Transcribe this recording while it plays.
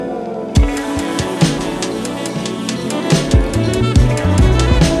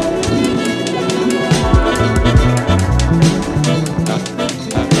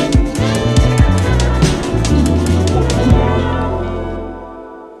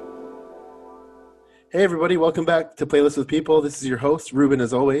Hey everybody, welcome back to Playlist with People. This is your host, Ruben,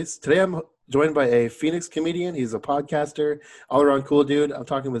 as always. Today I'm joined by a Phoenix comedian. He's a podcaster, all-around cool dude. I'm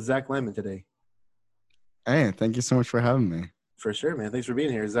talking with Zach Lyman today. Hey, thank you so much for having me. For sure, man. Thanks for being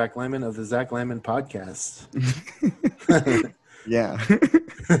here. Zach Lyman of the Zach Lyman Podcast. Yeah.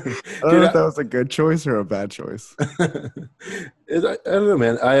 I don't know Dude, if that was a good choice or a bad choice. I don't know,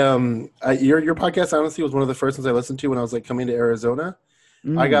 man. Your podcast honestly was one of the first ones I listened to when I was like coming to Arizona. I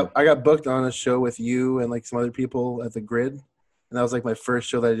Mm. got I got booked on a show with you and like some other people at the Grid, and that was like my first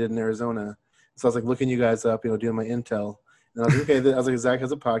show that I did in Arizona. So I was like looking you guys up, doing my intel, and I was like, okay. I was like, Zach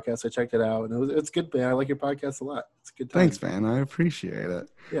has a podcast. I checked it out, and it's good, man. I like your podcast a lot. It's a good time. Thanks, man. I appreciate it.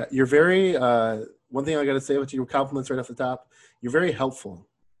 Yeah, you're very. One thing I got to say about you, compliments right off the top. You're very helpful,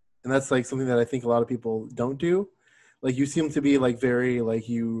 and that's like something that I think a lot of people don't do. Like you seem to be like very like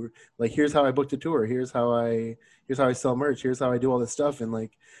you like here's how I booked a tour, here's how I sell merch, here's how I do all this stuff, and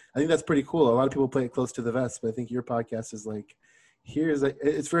like I think that's pretty cool. A lot of people play it close to the vest, but I think your podcast is like here's like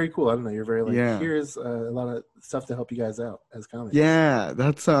it's very cool. I don't know, you're very like Yeah. here's a lot of stuff to help you guys out as comics. Yeah,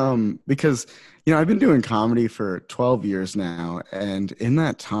 that's because I've been doing comedy for 12 years now, and in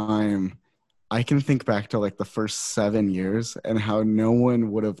that time I can think back to like the first 7 years and how no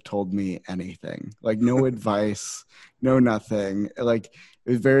one would have told me anything. Like no advice, no nothing. Like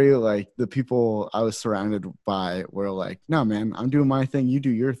it was very like the people I was surrounded by were like, no man, I'm doing my thing, you do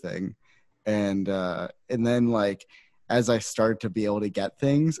your thing. And then like as I started to be able to get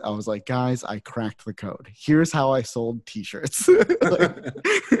things, I was like, guys, I cracked the code. Here's how I sold t-shirts. like,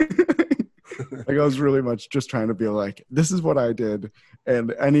 like I was really much just trying to be like, this is what I did,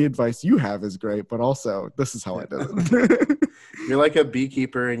 and any advice you have is great, but also this is how I did it. You're like a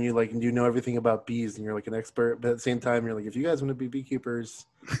beekeeper, and you know everything about bees, and you're like an expert. But at the same time, you're like, if you guys want to be beekeepers,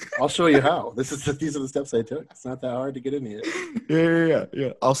 I'll show you how. These are the steps I took. It's not that hard to get in here.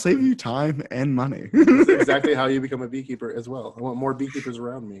 Yeah. I'll save you time and money. That's exactly how you become a beekeeper as well. I want more beekeepers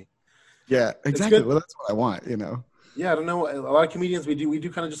around me. Yeah, It's exactly. good. Well, that's what I want. Yeah, I don't know. A lot of comedians we do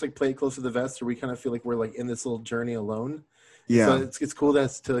kind of just like play it close to the vest, or we kind of feel like we're like in this little journey alone. And so Yeah. it's cool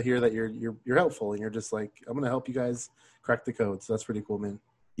to hear that you're helpful and you're just like I'm gonna help you guys crack the code. So that's pretty cool, man.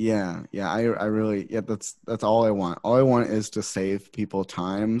 Yeah. I really, that's all I want. All I want is to save people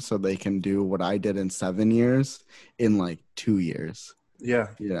time so they can do what I did in 7 years in like 2 years. Yeah,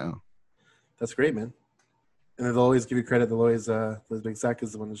 You know. that's great, man. And they'll always give you credit. They'll always like Zach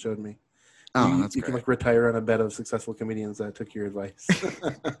is the one that showed me. Oh, that's You can great. like retire on a bed of successful comedians that took your advice.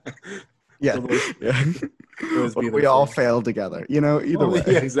 Yeah. They'll always, Yeah. they'll always be there We for all you. fail together, either Oh, way.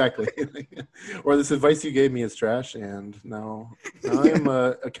 yeah, exactly. Or this advice you gave me is trash, and now I am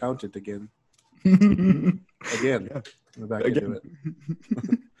a accountant again. Again, Yeah. I'm back into Again.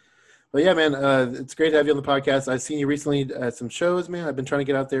 it. But yeah, man, it's great to have you on the podcast. I've seen you recently at some shows, man. I've been trying to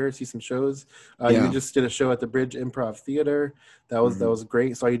get out there, see some shows. You Yeah. just did a show at the Bridge Improv Theater. That Mhm. was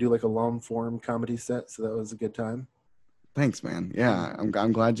great. Saw you do like a long form comedy set, so that was a good time. Thanks, man. Yeah,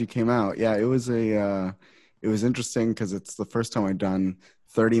 I'm glad you came out. Yeah, it was interesting because it's the first time I've done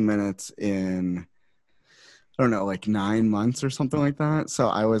 30 minutes in, I don't know, like 9 months or something like that. So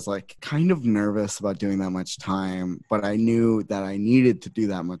I was like kind of nervous about doing that much time, but I knew that I needed to do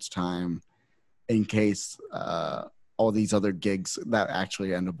that much time in case all these other gigs that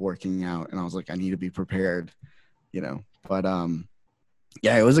actually end up working out. And I was like, I need to be prepared, you know. But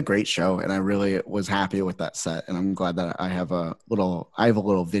yeah, it was a great show, and I really was happy with that set. And I'm glad that I have a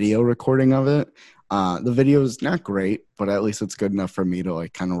little video recording of it. The video is not great, but at least it's good enough for me to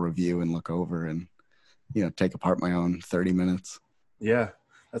like kind of review and look over and take apart my own 30 minutes. Yeah,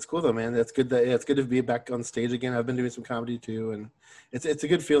 that's cool though, man. That's good. It's good to be back on stage again. I've been doing some comedy too, and it's a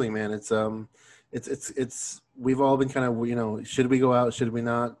good feeling, man. It's we've all been kind of should we go out, should we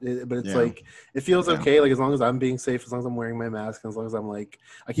not? But it's Yeah, like it feels yeah, okay. Like as long as I'm being safe, as long as I'm wearing my mask, and as long as I'm like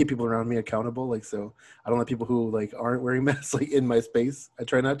I keep people around me accountable. Like so, I don't let people who like aren't wearing masks like in my space. I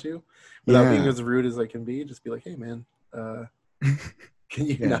try not to, without being yeah, as rude as I can be. Just be like, hey, man, can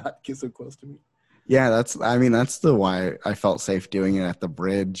you yeah. not get so close to me? Yeah, that's the why I felt safe doing it at the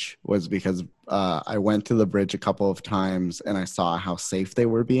bridge was because I went to the bridge a couple of times and I saw how safe they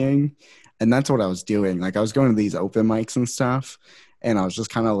were being. And that's what I was doing. Like I was going to these open mics and stuff, and I was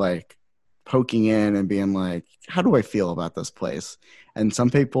just kind of like poking in and being like, how do I feel about this place? And some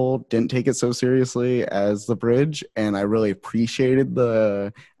people didn't take it so seriously as the bridge, and I really appreciated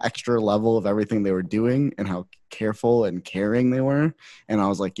the extra level of everything they were doing and how careful and caring they were. And I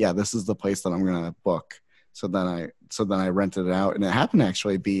was like, yeah, this is the place that I'm gonna book. So then I rented it out, and it happened to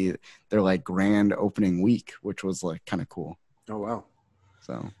actually be their like grand opening week, which was like kind of cool. Oh wow.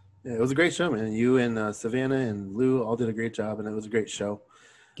 So Yeah, it was a great show, man. You and Savannah and Lou all did a great job, and it was a great show.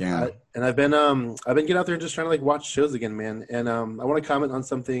 Yeah. And I've been getting out there and just trying to like watch shows again, man. And I want to comment on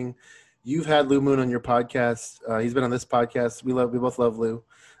something. You've had Lou Moon on your podcast. He's been on this podcast. We both love Lou.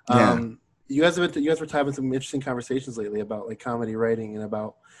 Yeah. You guys were having some interesting conversations lately about like comedy writing and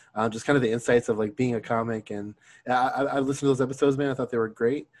about just kind of the insights of like being a comic. And I've listened to those episodes, man. I thought they were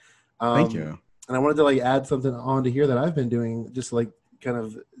great. Thank you. And I wanted to like add something on to here that I've been doing, just to, like kind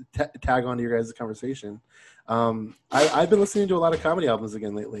of tag on to your guys' conversation. I've been listening to a lot of comedy albums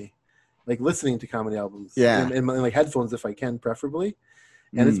again lately, like listening to comedy albums, Yeah. in like headphones if I can, preferably.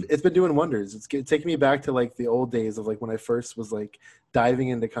 And it's been doing wonders. It's taking me back to like the old days of like when I first was like diving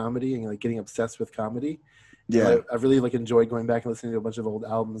into comedy and like getting obsessed with comedy. Yeah. And I've really like enjoyed going back and listening to a bunch of old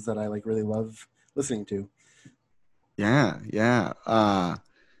albums that I like really love listening to. Yeah.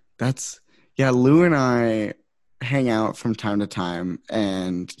 Lou and I hang out from time to time,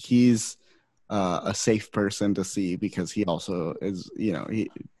 and he's a safe person to see because he also is, he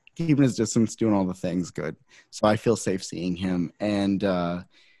keeping his distance, doing all the things good. So I feel safe seeing him. And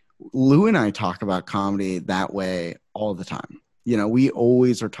Lou and I talk about comedy that way all the time. We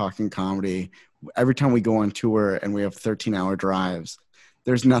always are talking comedy. Every time we go on tour and we have 13-hour drives,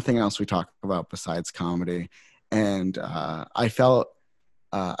 there's nothing else we talk about besides comedy. And I felt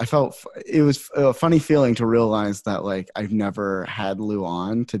it was a funny feeling to realize that like I've never had Lou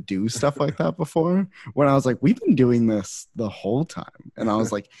on to do stuff like that before, when I was like, we've been doing this the whole time. And I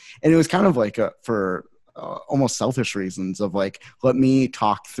was like, and it was kind of like for almost selfish reasons of like, let me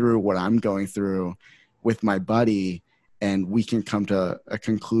talk through what I'm going through with my buddy, and we can come to a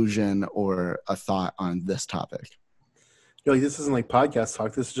conclusion or a thought on this topic. You're like, this isn't like podcast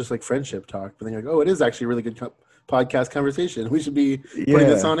talk. This is just like friendship talk. But then you're like, oh, it is actually a really good podcast conversation. We should be putting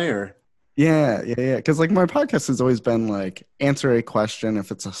this on air. Yeah. Because like my podcast has always been like answer a question if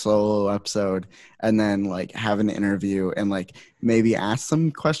it's a solo episode, and then like have an interview and like maybe ask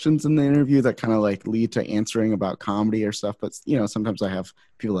some questions in the interview that kind of like lead to answering about comedy or stuff. But sometimes I have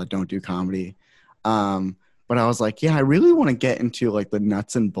people that don't do comedy. But I was like, yeah, I really want to get into like the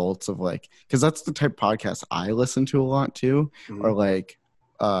nuts and bolts of like, because that's the type of podcast I listen to a lot too, or like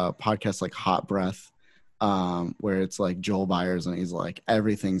podcasts like Hot Breath, where it's like Joel Byers and he's like,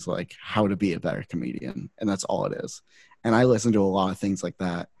 everything's like how to be a better comedian, and that's all it is. And I listen to a lot of things like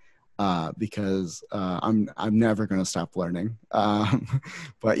that because I'm never gonna stop learning.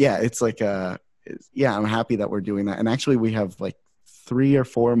 But yeah, it's like I'm happy that we're doing that, and actually we have like 3 or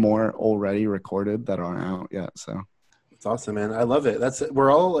 4 more already recorded that aren't out yet. So it's awesome, man. I love it.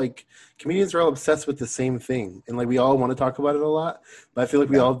 We're all like, comedians are all obsessed with the same thing, and like we all want to talk about it a lot. But I feel like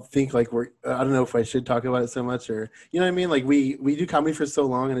we all think like I don't know if I should talk about it so much, or you know what I mean? Like we do comedy for so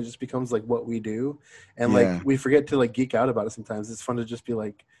long, and it just becomes like what we do, and like we forget to like geek out about it sometimes. It's fun to just be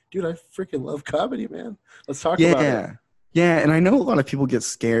like, dude, I freaking love comedy, man. Let's talk about it. Yeah, and I know a lot of people get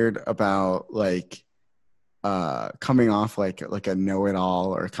scared about like coming off like a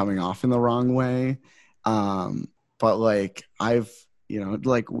know-it-all or coming off in the wrong way. But like I've,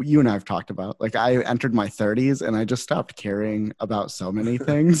 like you and I've talked about, like I entered my 30s and I just stopped caring about so many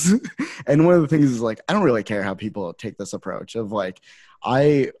things. And one of the things is like, I don't really care how people take this approach of like,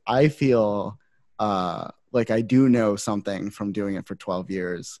 I feel like I do know something from doing it for 12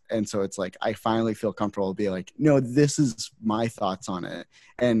 years. And so it's like, I finally feel comfortable to be like, no, this is my thoughts on it.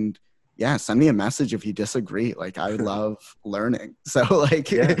 And yeah, send me a message if you disagree. Like, I love learning. So,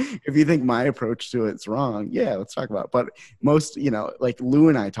 like, if you think my approach to it's wrong, let's talk about it. But most, like Lou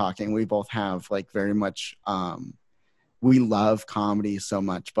and I talking, we both have like very much, we love comedy so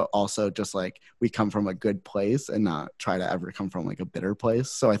much, but also just like we come from a good place and not try to ever come from like a bitter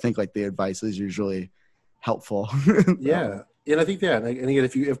place. So I think like the advice is usually helpful. Yeah. And I think, and again,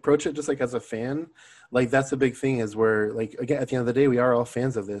 if you approach it just like as a fan, like that's a big thing is where like, again, at the end of the day, we are all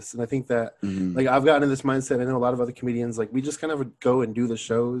fans of this. And I think that like I've gotten in this mindset. I know a lot of other comedians, like we just kind of go and do the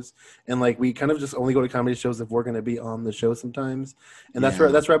shows, and like we kind of just only go to comedy shows if we're going to be on the show sometimes. And that's where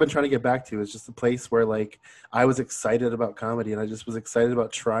I've been trying to get back to, is just the place where like I was excited about comedy and I just was excited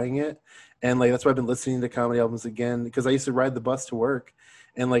about trying it. And like, that's why I've been listening to comedy albums again, because I used to ride the bus to work.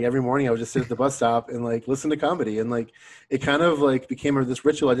 And like every morning I would just sit at the bus stop and like listen to comedy, and like it kind of like became this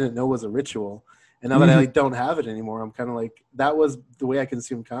ritual I didn't know was a ritual. And now that I like don't have it anymore, I'm kind of like, that was the way I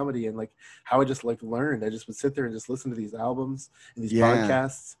consumed comedy, and like how I just like learned. I just would sit there and just listen to these albums and these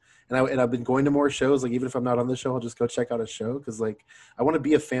podcasts. And I've been going to more shows. Like even if I'm not on the show, I'll just go check out a show, because like I want to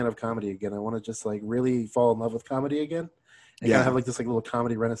be a fan of comedy again. I want to just like really fall in love with comedy again, and kind of have like this like little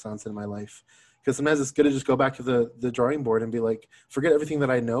comedy renaissance in my life. Because sometimes it's good to just go back to the drawing board and be like, forget everything that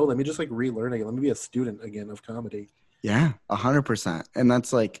I know. Let me just like relearn again. Let me be a student again of comedy. Yeah, 100%. And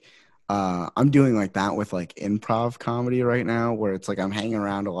that's like, I'm doing like that with like improv comedy right now, where it's like I'm hanging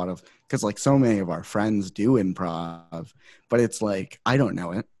around a lot of, because like so many of our friends do improv, but it's like I don't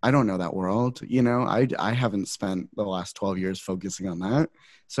know it. I don't know that world. I haven't spent the last 12 years focusing on that.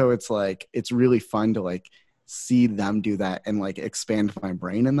 So it's like it's really fun to like see them do that and like expand my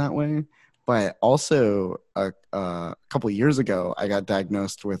brain in that way. But also a couple of years ago, I got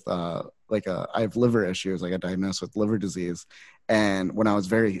diagnosed with I have liver issues. I got diagnosed with liver disease, and when I was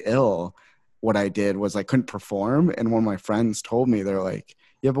very ill, what I did was I couldn't perform. And one of my friends told me, they're like,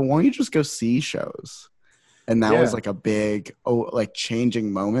 yeah, but why don't you just go see shows? And that was Yeah. like a big, like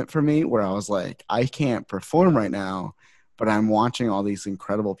changing moment for me where I was like, I can't perform right now, but I'm watching all these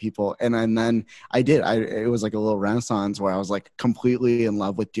incredible people. And then it was like a little renaissance where I was like completely in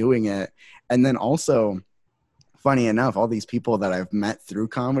love with doing it. And then also, funny enough, all these people that I've met through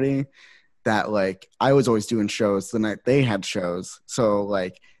comedy, that like I was always doing shows the night they had shows. So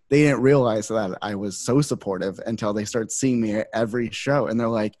like they didn't realize that I was so supportive until they start seeing me at every show, and they're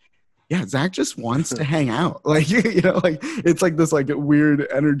like, yeah, Zach just wants to hang out. Like, like it's like this like weird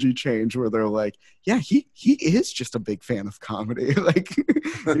energy change where they're like, yeah, he is just a big fan of comedy. Like,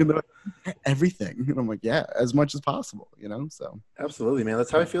 you know, everything. And I'm like, yeah, as much as possible, so. Absolutely, man.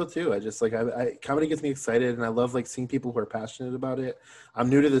 That's how I feel too. I just like comedy gets me excited, and I love like seeing people who are passionate about it. I'm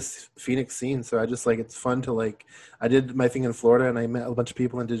new to this Phoenix scene, so I just like it's fun to like. I did my thing in Florida, and I met a bunch of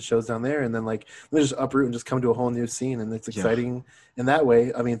people and did shows down there, and then like let me just uproot and just come to a whole new scene, and it's Yeah. exciting in that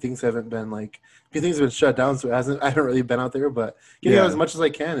way. I mean, things haven't been like things have been shut down, so I haven't really been out there, but getting out as Yeah. much as I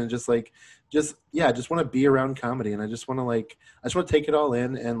can, and just like I just want to be around comedy, and I just want to take it all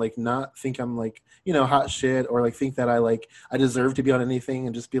in and like not think I'm like hot shit, or like think that I deserve to be on anything,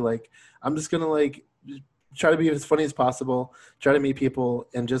 and just be like I'm just gonna like try to be as funny as possible, try to meet people,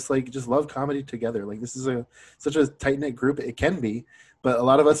 and just love comedy together. Like this is such a tight knit group. It can be, but a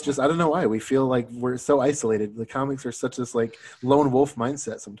lot of us just I don't know why we feel like we're so isolated. The comics are such this like lone wolf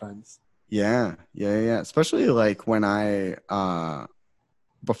mindset sometimes. Yeah. Yeah. Yeah. Especially like when so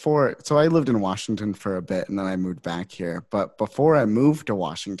I lived in Washington for a bit and then I moved back here. But before I moved to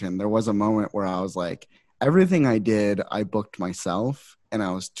Washington, there was a moment where I was like, everything I did, I booked myself, and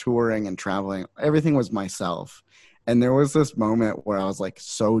I was touring and traveling. Everything was myself. And there was this moment where I was like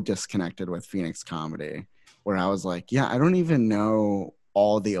so disconnected with Phoenix comedy, where I was like, yeah, I don't even know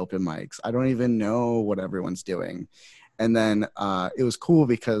all the open mics. I don't even know what everyone's doing. And then it was cool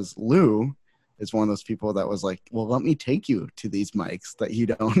because Lou is one of those people that was like, well, let me take you to these mics that you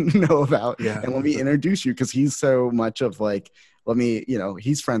don't know about, Yeah. and let me introduce you, because he's so much of like,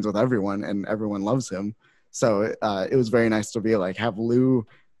 he's friends with everyone and everyone loves him. So it was very nice to be like, have Lou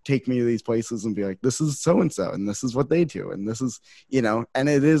take me to these places and be like, this is so and so, and this is what they do, and this is, and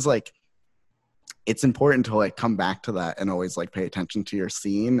it is like, it's important to like come back to that and always like pay attention to your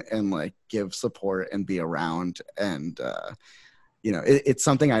scene and like give support and be around. And it's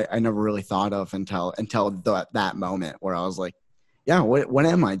something I never really thought of until that moment where I was like, yeah, what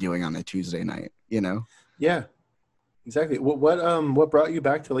am I doing on a Tuesday night? Yeah. Exactly. What brought you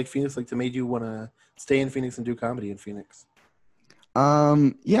back to like Phoenix, like to made you want to stay in Phoenix and do comedy in Phoenix?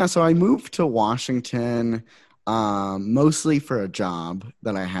 Yeah, so I moved to Washington mostly for a job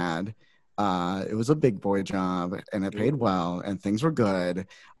that I had. It was a big boy job and it paid well and things were good.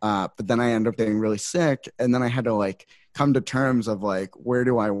 But then I ended up getting really sick, and then I had to like come to terms of like, where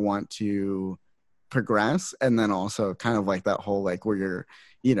do I want to progress? And then also kind of like that whole like where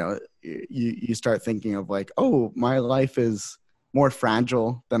you start thinking of like, oh, my life is more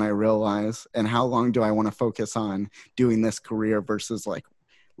fragile than I realize, and how long do I want to focus on doing this career versus like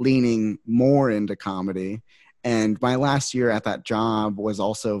leaning more into comedy. And my last year at that job was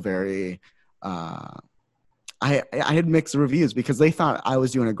also very I had mixed reviews because they thought I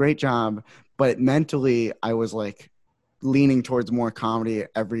was doing a great job, but mentally I was like leaning towards more comedy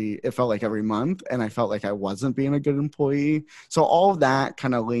it felt like every month, and I felt like I wasn't being a good employee. So all of that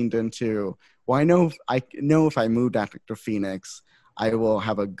kind of leaned into, well, I know if I moved back to Phoenix, I will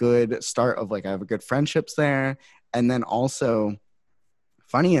have a good start of like, I have a good friendships there. And then also,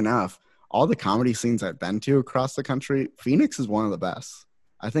 funny enough, all the comedy scenes I've been to across the country, Phoenix is one of the best.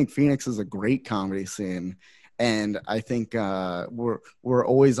 I think Phoenix is a great comedy scene. And I think we're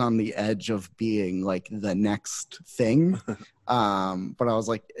always on the edge of being like the next thing. But I was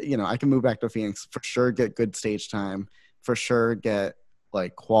like, I can move back to Phoenix for sure, get good stage time, for sure get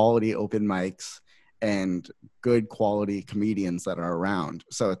like quality open mics and good quality comedians that are around.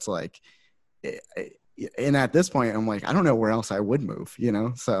 So it's like, and at this point, I'm like, I don't know where else I would move,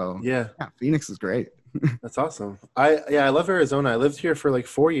 So Yeah. Phoenix is great. That's awesome. I love Arizona. I lived here for like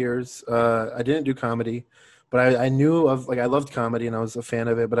 4 years. I didn't do comedy, but I knew of like I loved comedy and I was a fan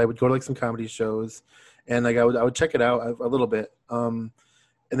of it. But I would go to like some comedy shows, and like I would check it out a little bit. And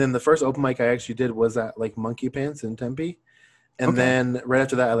then the first open mic I actually did was at like Monkey Pants in Tempe. And Okay. then right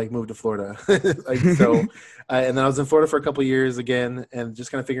after that, I like moved to Florida. Like so, and then I was in Florida for a couple years again, and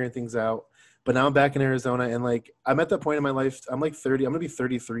just kind of figuring things out. But now I'm back in Arizona, and like I'm at that point in my life. I'm like 30. I'm gonna be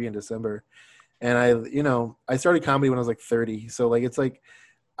 33 in December, and I started comedy when I was like 30. So like it's like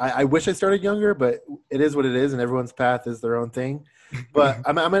I wish I started younger, but it is what it is, and everyone's path is their own thing. But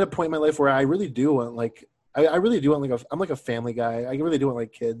I'm at a point in my life where I really do want like I really do want like I'm like a family guy. I really do want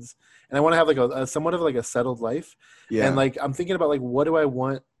like kids, and I want to have like a somewhat of like a settled life. And Yeah. like I'm thinking about like what do I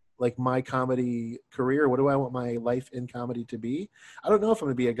want like my comedy career? What do I want my life in comedy to be? I don't know if I'm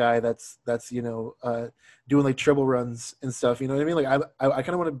gonna be a guy that's doing like triple runs and stuff. You know what I mean? Like I kind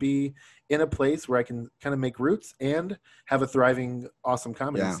of want to be in a place where I can kind of make roots and have a thriving, awesome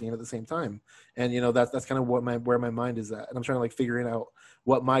comedy Yeah. scene at the same time. And that's kind of where my mind is at. And I'm trying to like figuring out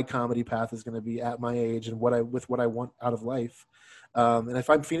what my comedy path is going to be at my age and what I want out of life. And I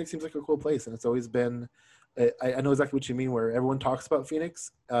find Phoenix seems like a cool place, and it's always been. I know exactly what you mean. Where everyone talks about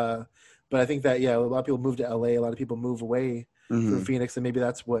Phoenix, but I think that a lot of people move to LA. A lot of people move away from Hmm. Phoenix, and maybe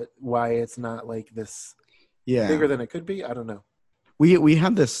that's why it's not like this Yeah. bigger than it could be. I don't know. We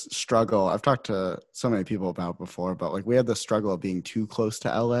had this struggle. I've talked to so many people about before, but like we had this struggle of being too close to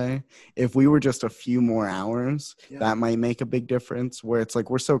LA. If we were just a few more hours, Yeah. that might make a big difference. Where it's like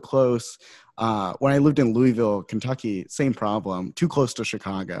we're so close. When I lived in Louisville, Kentucky, same problem. Too close to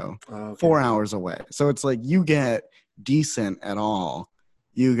Chicago, Okay. 4 hours away. So it's like you get decent at all.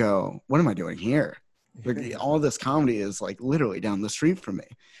 You go, what am I doing here? Like, all this comedy is like literally down the street from me.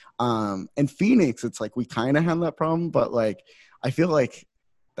 And Phoenix, it's like we kind of have that problem, but like I feel like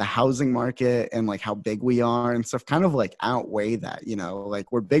the housing market and like how big we are and stuff kind of like outweigh that,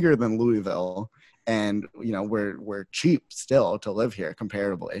 like we're bigger than Louisville, and we're cheap still to live here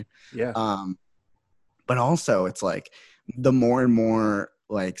comparatively. Yeah. But also it's like the more and more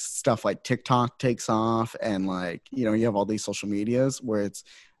like stuff like TikTok takes off, and like you have all these social medias where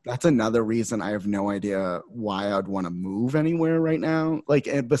that's another reason I have no idea why I'd want to move anywhere right now, like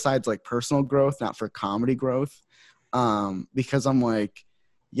besides like personal growth, not for comedy growth. Because I'm like,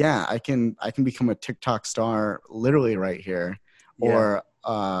 yeah, I can become a TikTok star literally right here. Yeah.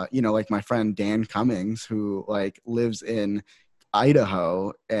 Or like my friend Dan Cummings, who like lives in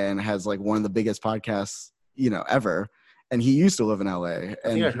Idaho and has like one of the biggest podcasts ever, and he used to live in LA. I think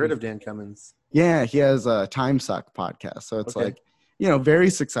And I heard of Dan Cummins. yeah, he has a Time Suck podcast. So it's Okay. like, very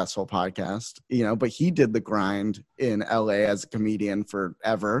successful podcast, but he did the grind in LA as a comedian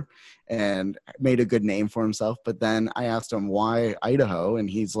forever and made a good name for himself. But then I asked him why Idaho, and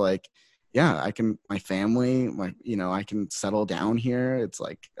he's like, yeah, my family, I can settle down here. It's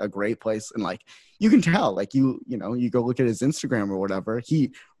like a great place. And like, you can tell, like you go look at his Instagram or whatever.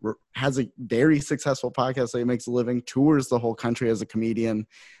 He has a very successful podcast that he makes a living, tours the whole country as a comedian,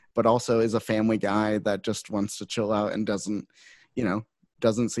 but also is a family guy that just wants to chill out and doesn't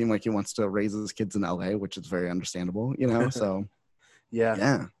seem like he wants to raise his kids in LA, which is very understandable, so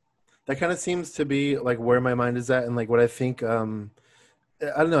Yeah. That kind of seems to be like where my mind is at, and like what I think.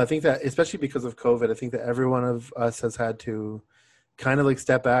 I don't know. I think that especially because of COVID, I think that every one of us has had to kind of like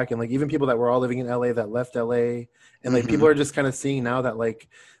step back, and like even people that were all living in LA that left LA, and like people are just kind of seeing now that like,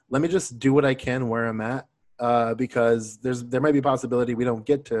 let me just do what I can where I'm at, because there might be a possibility we don't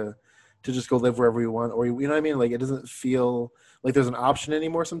get to just go live wherever we want, or you know what I mean? Like it doesn't feel like there's an option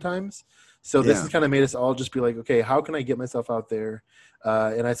anymore sometimes. So this has kind of made us all just be like, okay, how can I get myself out there?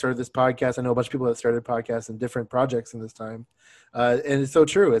 And I started this podcast. I know a bunch of people that started podcasts and different projects in this time. And it's so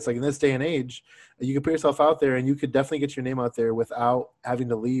true. It's like in this day and age, you can put yourself out there and you could definitely get your name out there without having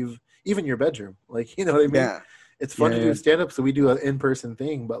to leave even your bedroom. Like, you know what I mean? Yeah. It's fun to do stand up. So we do an in-person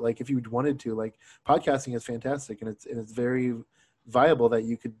thing, but like, if you wanted to, like podcasting is fantastic, and it's very viable that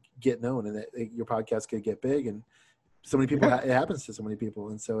you could get known and that your podcast could get big, and so many people, it happens to so many people.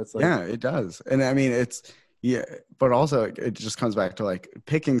 And so it's like, yeah, it does. And I mean, but also it just comes back to like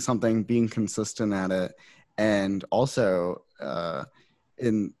picking something, being consistent at it. And also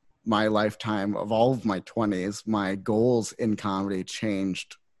in my lifetime of all of my 20s, my goals in comedy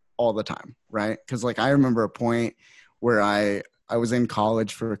changed all the time. Right. Cause like, I remember a point where I was in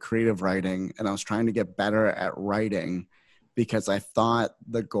college for creative writing, and I was trying to get better at writing because I thought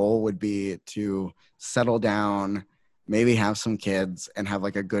the goal would be to settle down, maybe have some kids, and have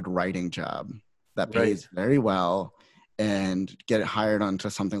like a good writing job that pays very well, and get hired onto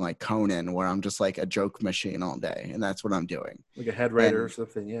something like Conan, where I'm just like a joke machine all day. And that's what I'm doing. Like a head writer or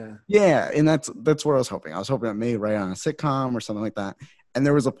something. Yeah. Yeah. And that's what I was hoping. I was hoping that maybe write on a sitcom or something like that. And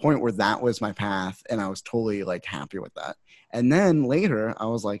there was a point where that was my path, and I was totally like happy with that. And then later I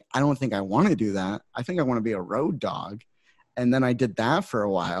was like, I don't think I want to do that. I think I want to be a road dog. And then I did that for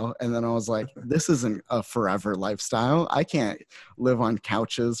a while. And then I was like, this isn't a forever lifestyle. I can't live on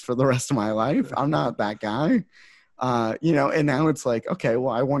couches for the rest of my life. I'm not that guy. And now it's like, okay,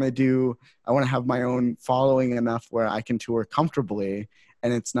 well, I want to have my own following enough where I can tour comfortably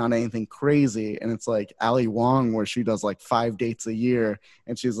and it's not anything crazy. And it's like Ali Wong, where she does like 5 dates a year.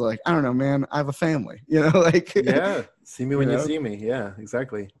 And she's like, I don't know, man, I have a family, like, yeah. See me when you see me. Yeah,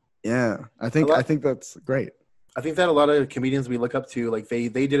 exactly. Yeah. I think that's great. I think that a lot of comedians we look up to, like they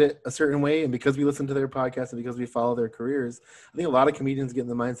did it a certain way, and because we listen to their podcast and because we follow their careers, I think a lot of comedians get in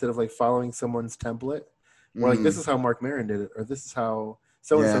the mindset of like following someone's template, where like this is how Mark Maron did it, or this is how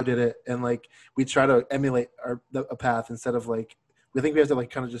so and so did it, and like we try to emulate a path instead of like we think we have to like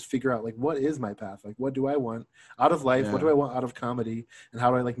kind of just figure out like what is my path, like what do I want out of life, what do I want out of comedy, and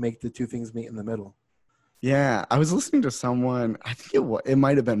how do I like make the two things meet in the middle. Yeah, I was listening to someone. I think it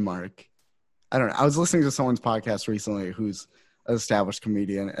might have been Mark. I don't know. I was listening to someone's podcast recently who's an established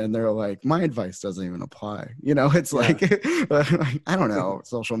comedian, and they're like, my advice doesn't even apply. It's like, I don't know,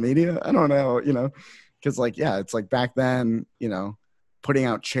 social media. I don't know, because like, yeah, it's like back then, putting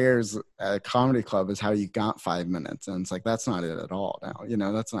out chairs at a comedy club is how you got 5 minutes. And it's like, that's not it at all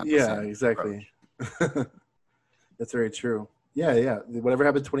now. That's not. Yeah, exactly. That's very true. Yeah. Whatever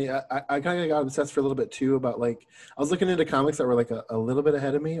happened 20, I kind of got obsessed for a little bit too about like, I was looking into comics that were like a little bit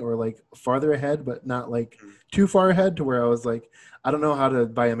ahead of me or like farther ahead, but not like too far ahead to where I was like, I don't know how to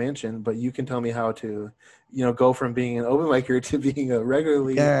buy a mansion, but you can tell me how to, go from being an open micer to being a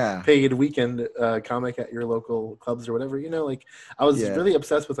regularly paid weekend comic at your local clubs or whatever, like I was really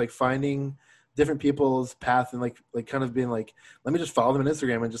obsessed with like finding different people's path and like kind of being like, let me just follow them on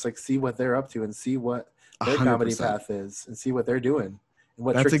Instagram and just like see what they're up to and see what their 100%. Comedy path is and see what they're doing and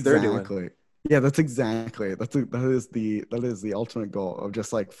what tricks they're doing. Yeah, that is the ultimate goal of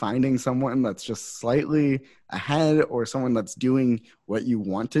just like finding someone that's just slightly ahead or someone that's doing what you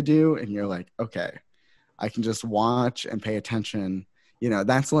want to do. And you're like, okay, I can just watch and pay attention.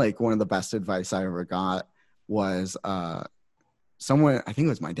 That's like one of the best advice I ever got was someone, I think it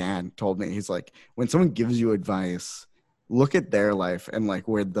was my dad, told me, he's like, when someone gives you advice, look at their life and like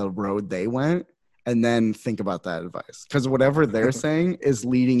where the road they went. And then think about that advice, because whatever they're saying is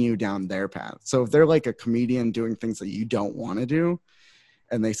leading you down their path. So if they're like a comedian doing things that you don't want to do,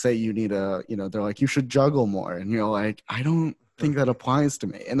 and they say you need they're like, you should juggle more. And you're like, I don't think that applies to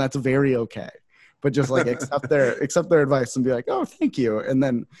me. And that's very okay. But just like accept their advice and be like, oh, thank you. And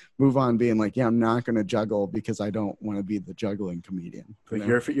then move on being like, yeah, I'm not going to juggle because I don't want to be the juggling comedian.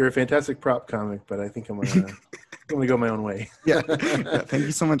 You're a fantastic prop comic, but I think I'm going to go my own way. Yeah. Thank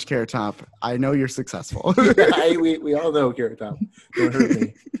you so much, Carrot Top. I know you're successful. We all know Carrot Top. Don't hurt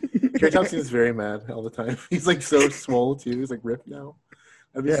me. Carrot Top seems very mad all the time. He's like so swole too. He's like ripped now.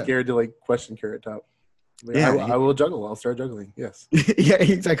 I'd be scared to like question Carrot Top. Like, I will juggle. I'll start juggling. Yes. Yeah,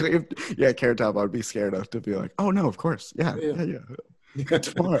 exactly. Carrot Top, I'd be scared of to be like, oh no, of course. Yeah.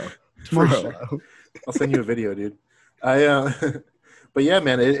 Tomorrow. Sure. I'll send you a video, dude. But yeah,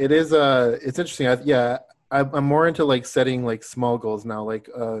 man, it is. It's interesting. I'm more into like setting like small goals now. Like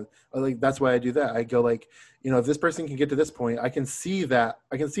that's why I do that. I go like, if this person can get to this point, I can see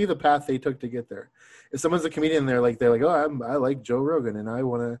the path they took to get there. If someone's a comedian, they're like, oh, I like Joe Rogan and I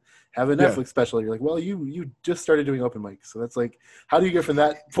want to have a Netflix special. You're like, well, you just started doing open mics. So that's like, how do you get from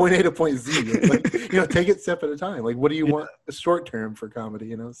that point A to point Z? Like, take it step at a time. Like, what do you want short term for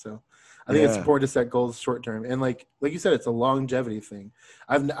comedy, So I think it's important to set goals short term. And like you said, it's a longevity thing.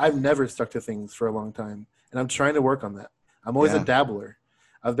 I've never stuck to things for a long time. And I'm trying to work on that. I'm always a dabbler.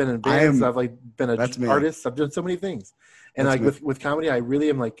 I've been in bands. I've like been an artist. I've done so many things. And like with comedy, I really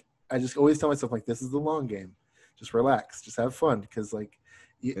am like, I just always tell myself like, this is the long game. Just relax. Just have fun. Because like,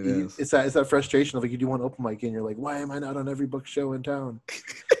 it's that frustration of like, you do one open mic and you're like, why am I not on every book show in town?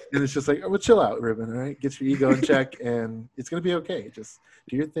 And it's just like, well, chill out, Ruben. All right, get your ego in check, and it's gonna be okay. Just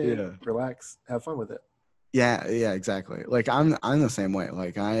do your thing. Relax. Have fun with it. Yeah, exactly. Like I'm the same way.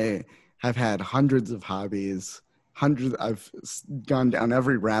 Like I have had hundreds of hobbies. I've gone down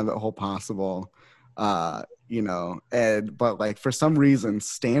every rabbit hole possible. But like for some reason,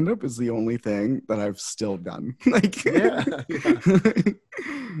 stand-up is the only thing that I've still done. Like, I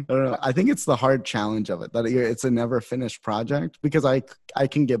don't know. I think it's the hard challenge of it, that it's a never finished project, because I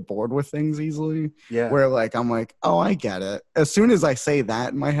can get bored with things easily. Yeah. Where like, I'm like, oh, I get it. As soon as I say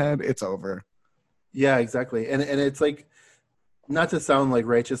that in my head, it's over. Yeah, exactly. And it's like, not to sound like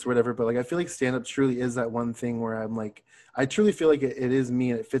righteous or whatever, but like I feel like stand-up truly is that one thing where I'm like, I truly feel like it is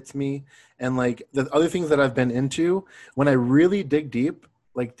me and it fits me. And like the other things that I've been into, when I really dig deep,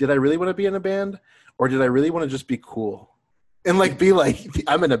 like, did I really want to be in a band, or did I really want to just be cool? And like be like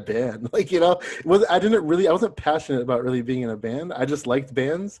I'm in a band, like, I wasn't passionate about really being in a band. I just liked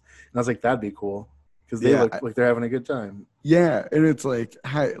bands, and I was like, that'd be cool because they Yeah, look like they're having a good time. yeah, and it's like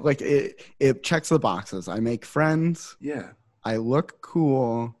it checks the boxes. I make friends, Yeah, I look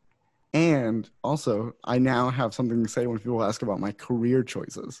cool, and also I now have something to say when people ask about my career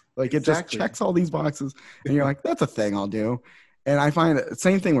choices. Like it just exactly. checks all these boxes, and you're like, that's a thing I'll do. And I find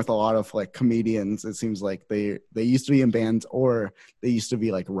same thing with a lot of like comedians. It seems like they used to be in bands, or they used to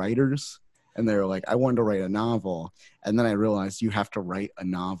be like writers, and they're like, I wanted to write a novel, and then I realized you have to write a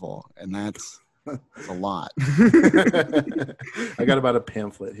novel, and that's a lot. I got about a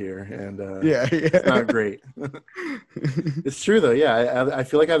pamphlet here, and Yeah, it's yeah. not great. It's true though. Yeah, I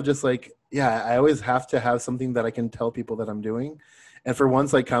feel like I've just like, yeah, I always have to have something that I can tell people that I'm doing. And for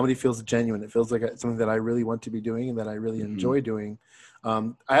once, like, comedy feels genuine. It feels like something that I really want to be doing and that I really Mhm. enjoy doing.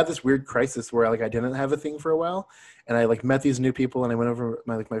 I had this weird crisis where like I didn't have a thing for a while, and I like met these new people, and I went over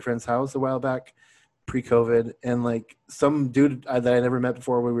my friend's house a while back, pre-COVID, and like some dude that I never met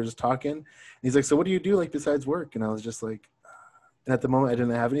before, we were just talking, and he's like, "So what do you do like besides work?" And I was just like, and at the moment I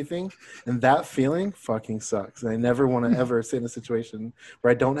didn't have anything, and that feeling fucking sucks. And I never want to ever sit in a situation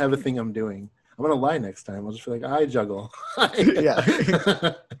where I don't have a thing I'm doing. I'm gonna lie next time. I'll just feel like I juggle. Yeah.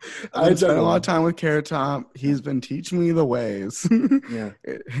 I've I been spending a lot of juggle. time with Carrot Top. He's been teaching me the ways. Yeah.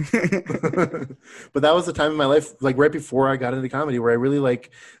 But that was the time in my life, like right before I got into comedy, where I really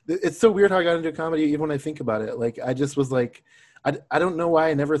like. It's so weird how I got into comedy, even when I think about it. Like I just was like, I don't know why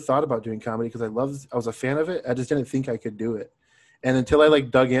I never thought about doing comedy because I was a fan of it. I just didn't think I could do it, and until I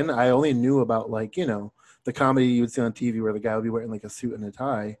like dug in, I only knew about like the comedy you would see on TV where the guy would be wearing like a suit and a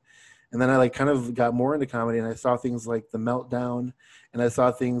tie. And then I like kind of got more into comedy, and I saw things like The Meltdown, and I saw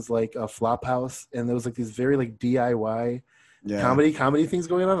things like Flophouse, and there was like these very like DIY Yeah. comedy things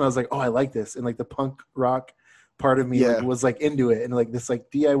going on. And I was like, oh, I like this. And like the punk rock part of me like Yeah. was like into it, and like this like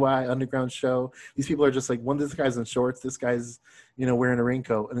DIY underground show. These people are just like, this guy's in shorts, this guy's wearing a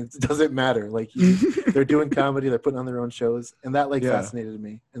raincoat, and it doesn't matter. Like they're doing comedy, they're putting on their own shows, and that like Yeah. fascinated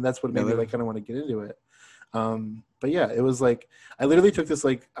me, and that's what Yeah. made me like kind of want to get into it. But yeah, it was like I literally took this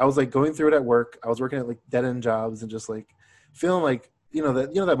like I was like going through it at work. I was working at like dead end jobs and just like feeling like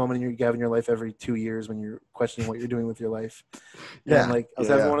that moment you have in your life every 2 years when you're questioning what you're doing with your life. And Yeah. like I was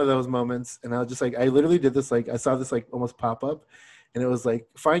having Yeah. one of those moments, and I was just like I literally did this like I saw this like almost pop up, and it was like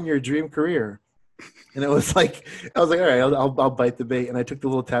find your dream career. And it was like I was like, all right, I'll bite the bait. And I took the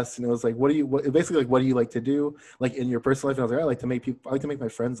little test, and it was like, basically like what do you like to do like in your personal life? And I was like, I like to make people, I like to make my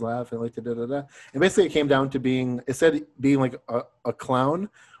friends laugh, and I like to da da da. And basically, it came down to being like a clown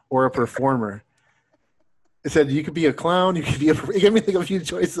or a performer. It said you could be a clown, you could be it gave me like a few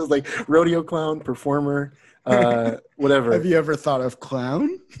choices like rodeo clown, performer, Have whatever. you ever thought of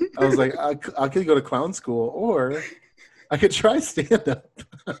clown? I was like, I could go to clown school, or I could try stand up.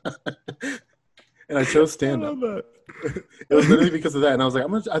 And I chose I stand up. love that. It was literally because of that, and I was like,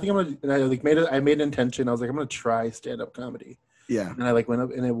 I think I'm gonna. And I like made it. I made an intention. I was like, I'm gonna try stand up comedy, Yeah. and I like went up,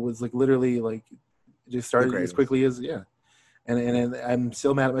 and it was like literally like just The started as greatest. quickly as yeah. And I'm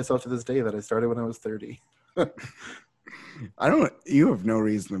still mad at myself to this day that I started when I was 30. I don't, you have no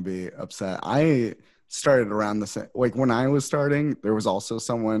reason to be upset. I started around the same, like when I was starting, there was also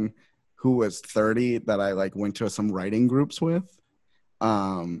someone who was 30 that I like went to some writing groups with.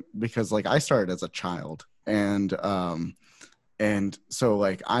 Because like I started as a child, and so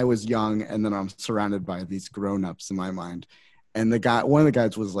like I was young, and then I'm surrounded by these grown-ups in my mind. And one of the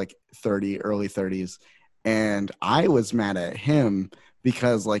guys was like 30, early 30s, and I was mad at him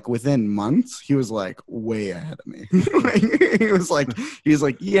because like within months he was like way ahead of me. Like, he was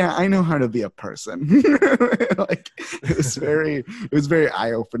like, yeah, I know how to be a person. Like it was very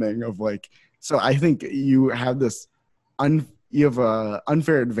eye-opening of like, so I think you have this you have a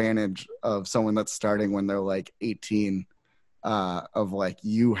unfair advantage of someone that's starting when they're like 18, of like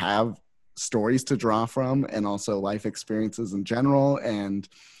you have stories to draw from and also life experiences in general, and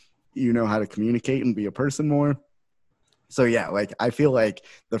you know how to communicate and be a person more. So yeah, like I feel like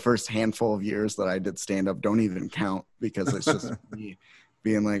the first handful of years that I did stand up don't even count because it's just me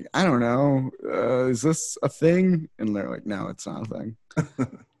being like, I don't know, is this a thing? And they're like, no, it's not a thing.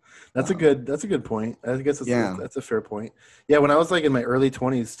 That's a good point. I guess Yeah, that's a fair point. Yeah, when I was like in my early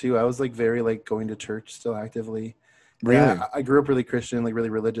 20s too, I was like very like going to church still actively. really. I grew up really Christian, like really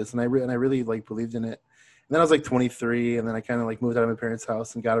religious, and I really like believed in it. And then I was like 23, and then I kind of like moved out of my parents'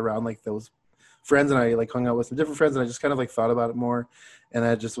 house and got around like those friends, and I like hung out with some different friends, and I just kind of like thought about it more, and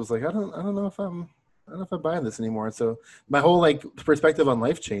I just was like, I don't know if I'm I don't know if I'm buying this anymore. So my whole like perspective on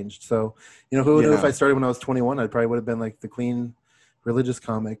life changed. So, who knew if I Yeah. started when I was 21, I probably would have been like the clean religious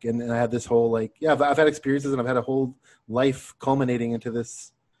comic. And I had this whole like, yeah, I've had experiences and I've had a whole life culminating into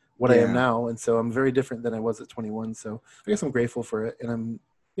this, what I am Yeah. now. And so I'm very different than I was at 21. So I guess I'm grateful for it. And I'm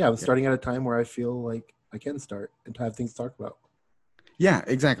Yeah. starting at a time where I feel like I can start and have things to talk about. Yeah,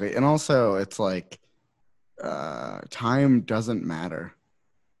 exactly. And also it's like time doesn't matter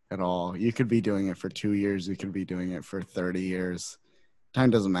at all. You could be doing it for 2 years, you could be doing it for 30 years. Time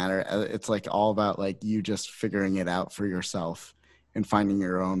doesn't matter. It's like all about like you just figuring it out for yourself and finding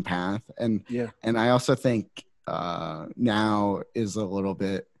your own path. And Yeah. I also think now is a little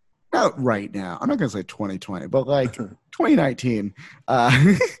bit, not right now, I'm not gonna say 2020, but like 2019.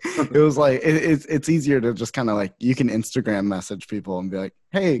 It was like it's easier to just kind of like you can Instagram message people and be like,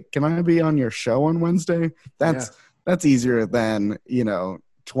 hey, can I be on your show on Wednesday? Yeah. That's easier than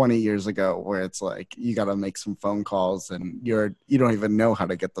 20 years ago where it's like you got to make some phone calls and you don't even know how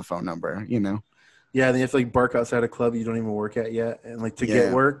to get the phone number. Yeah, and then you have to like bark outside a club you don't even work at yet, and like to get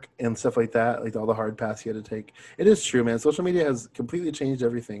Yeah. work and stuff like that, like all the hard paths you had to take. It is true, man. Social media has completely changed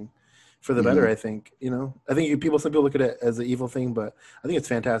everything for the better. Hmm. I think. I think some people look at it as an evil thing, but I think it's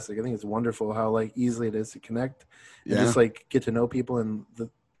fantastic. I think it's wonderful how like easily it is to connect and Yeah. just like get to know people and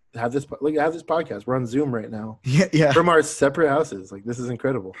have this podcast. We're on Zoom right now Yeah. Yeah. from our separate houses. Like this is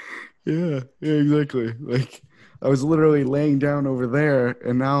incredible. Yeah. Yeah. Exactly. Like I was literally laying down over there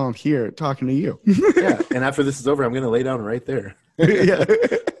and now I'm here talking to you. Yeah, and after this is over, I'm gonna lay down right there Yeah.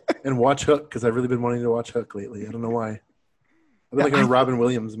 and watch Hook because I've really been wanting to watch Hook lately. I don't know why. I've been Yeah. like in a Robin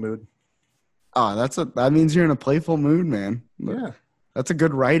Williams mood. Oh, that means you're in a playful mood, man. Yeah, That's a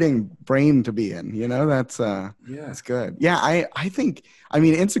good writing brain to be in. yeah, That's good. Yeah, I think I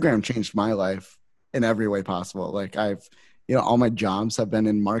mean Instagram changed my life in every way possible. Like all my jobs have been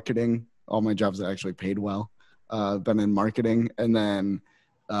in marketing. All my jobs that actually paid well, been in marketing, and then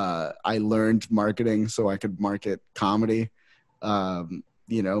I learned marketing so I could market comedy.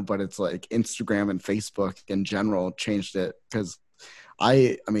 But it's like Instagram and Facebook in general changed it because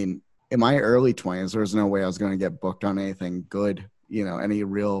I mean in my early 20s, there was no way I was going to get booked on anything good, any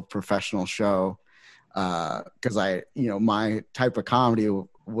real professional show. Because my type of comedy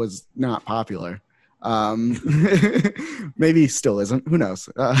was not popular. Um, maybe still isn't. Who knows?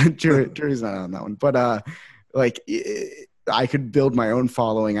 Jury's not on that one. But I could build my own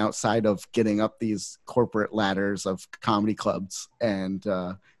following outside of getting up these corporate ladders of comedy clubs and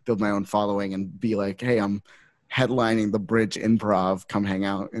build my own following and be like, hey, I'm headlining the Bridge Improv. Come hang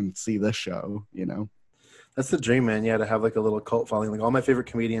out and see this show. That's the dream, man. Yeah, to have like a little cult following. Like all my favorite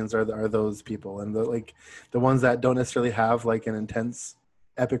comedians are those people, and the ones that don't necessarily have like an intense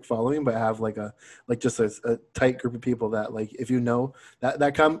epic following, but have like just a tight group of people that like if you know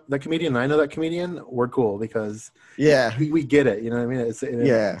that comedian, and I know that comedian, we're cool because Yeah. we get it. You know what I mean?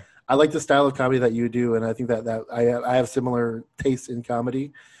 Yeah. I like the style of comedy that you do, and I think that I have similar tastes in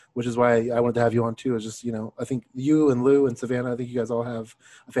comedy, which is why I wanted to have you on too. Is just I think you and Lou and Savannah, I think you guys all have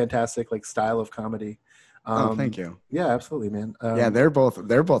a fantastic like style of comedy. Oh, thank you. Yeah, absolutely, man. Yeah, they're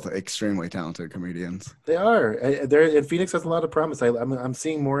both extremely talented comedians. They are. They're and Phoenix has a lot of promise. I'm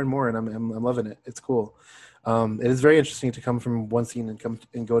seeing more and more, and I'm loving it. It's cool. It is very interesting to come from one scene and come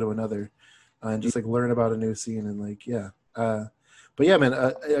and go to another, and just like learn about a new scene and like yeah. But yeah, man.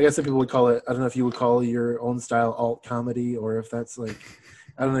 I guess some people would call it. I don't know if you would call your own style alt comedy or if that's like.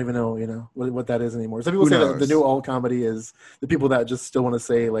 I don't even know. What that is anymore. Some people Who say that the knows? new alt comedy is the people that just still want to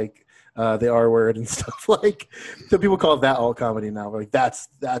say like the R word and stuff like. So people call it that alt comedy now. Like that's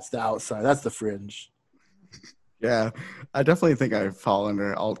the outside. That's the fringe. Yeah, I definitely think I fall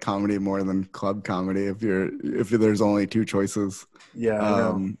under alt comedy more than club comedy. If there's only two choices, Yeah, I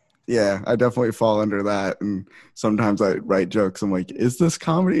know. yeah, I definitely fall under that. And sometimes I write jokes. I'm like, is this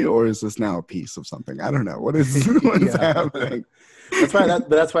comedy or is this now a piece of something? I don't know. What is Yeah. happening? That's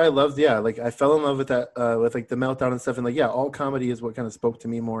why I loved, yeah, like I fell in love with that with like the meltdown and stuff, and like yeah, alt comedy is what kind of spoke to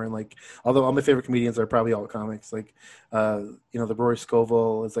me more. And like although all my favorite comedians are probably alt comics, like the Rory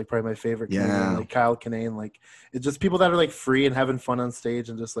Scovel is like probably my favorite comedian, Yeah. like Kyle Kinane, like it's just people that are like free and having fun on stage,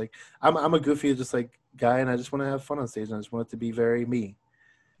 and just like I'm a goofy just like guy, and I just want to have fun on stage, and I just want it to be very me,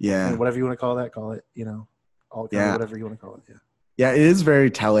 Yeah. and whatever you want to call that, call it, alt comedy, Yeah. whatever you want to call it. Yeah, Yeah, it is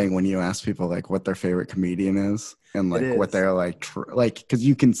very telling when you ask people like what their favorite comedian is and it like what is. they're like because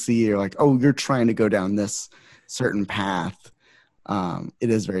you can see you're like, oh, you're trying to go down this certain path. It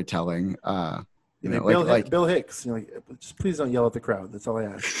is very telling. Bill Hicks, like just please don't yell at the crowd. That's all I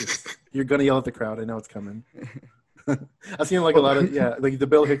ask. You're gonna yell at the crowd. I know it's coming. I've seen like a lot of like the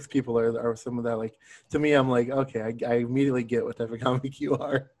Bill Hicks people are some of that. Like to me, I'm like, okay, I immediately get what type of comic you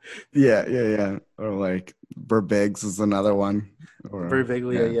are. Yeah. Or like Burbigs is another one. Very Or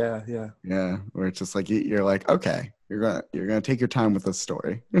vaguely, yeah, yeah. yeah. Where it's just like you're like, okay, you're gonna take your time with this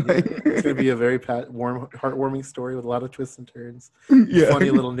story. Yeah, it's going to be a very warm, heartwarming story with a lot of twists and turns and Yeah.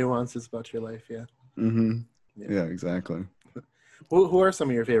 funny little nuances about your life. Yeah, Mm-hmm. yeah. Yeah, exactly. Who are some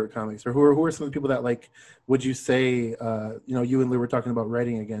of your favorite comics, or who are some of the people that like? Would you say, you and Lou were talking about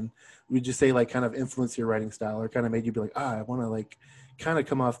writing again? Would you say like kind of influence your writing style, or kind of made you be like, I want to like kind of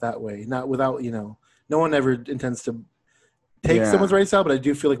come off that way, not without no one ever intends to take someone's Yeah. writing style, but I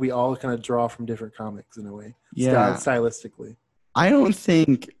do feel like we all kind of draw from different comics in a way, Yeah. stylistically. I don't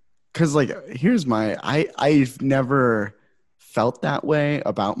think because like here's my I've never felt that way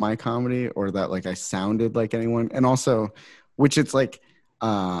about my comedy or that like I sounded like anyone. And also, which it's like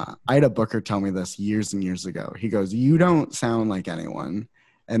I had a booker tell me this years and years ago. He goes, "You don't sound like anyone."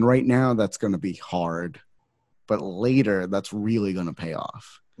 And right now that's gonna be hard, but later that's really gonna pay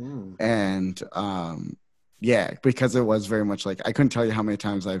off. Mm. And yeah, because it was very much like I couldn't tell you how many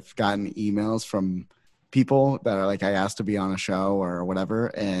times I've gotten emails from people that are like I asked to be on a show or whatever,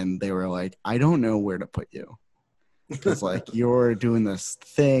 and they were like, I don't know where to put you because like you're doing this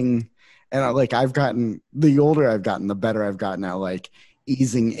thing, and like I've gotten the older I've gotten, the better I've gotten at like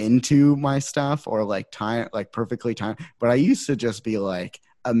easing into my stuff or like time like perfectly timed. But I used to just be like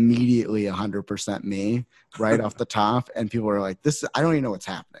immediately 100% me right off the top, and people were like, "This I don't even know what's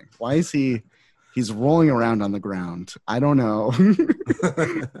happening. Why is he?" He's rolling around on the ground. I don't know.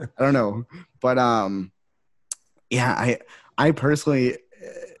 I don't know. But yeah, I personally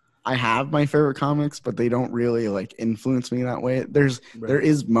I have my favorite comics, but they don't really like influence me that way. There Right.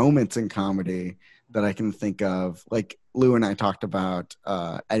 is moments in comedy that I can think of. Like Lou and I talked about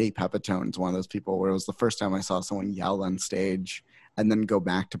Eddie Pepitone's one of those people where it was the first time I saw someone yell on stage and then go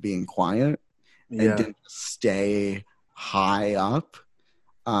back to being quiet and Yeah. didn't stay high up.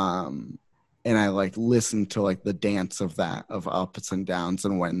 And I like listened to like the dance of that of ups and downs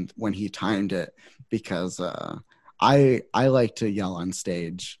and when he timed it because I like to yell on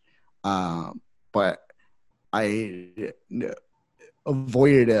stage, but I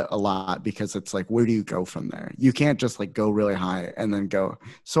avoided it a lot because it's like where do you go from there? You can't just like go really high and then go.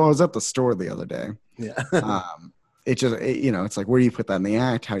 So I was at the store the other day. Yeah. It just it's like where do you put that in the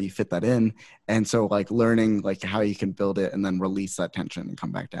act? How do you fit that in? And so like learning like how you can build it and then release that tension and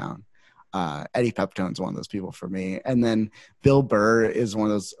come back down. Eddie Pepitone's one of those people for me, and then Bill Burr is one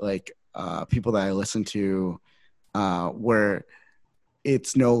of those like people that I listen to where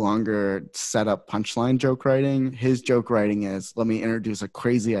it's no longer set up punchline joke writing. His joke writing is let me introduce a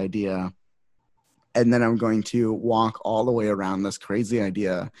crazy idea and then I'm going to walk all the way around this crazy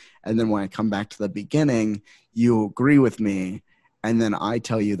idea. And then when I come back to the beginning, you agree with me. And then I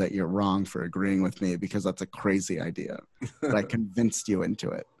tell you that you're wrong for agreeing with me because that's a crazy idea. But I convinced you into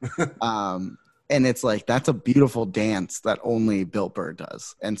it. And it's like, that's a beautiful dance that only Bill Burr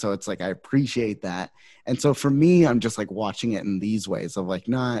does. And so it's like, I appreciate that. And so for me, I'm just like watching it in these ways of like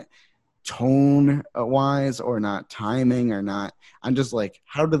not tone wise or not timing or not. I'm just like,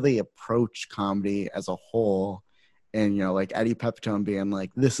 how do they approach comedy as a whole? And like Eddie Pepitone being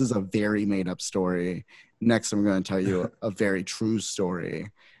like, this is a very made up story. Next, I'm going to tell you a very true story.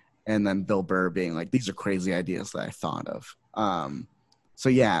 And then Bill Burr being like, these are crazy ideas that I thought of. So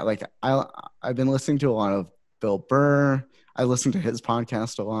yeah, like I've been listening to a lot of Bill Burr. I listen to his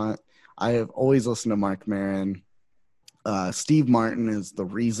podcast a lot. I have always listened to Mark Maron. Steve Martin is the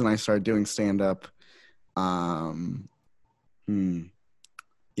reason I started doing stand up.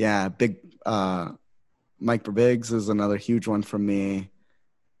 Yeah, big Mike Birbiggs is another huge one from me.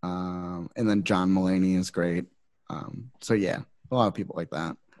 And then John Mulaney is great. So yeah, a lot of people like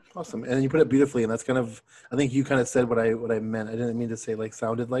that. Awesome, and you put it beautifully, and that's kind of, I think you kind of said what I meant. I didn't mean to say like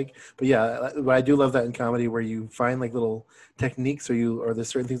sounded like, but yeah, but I do love that in comedy where you find like little techniques or there's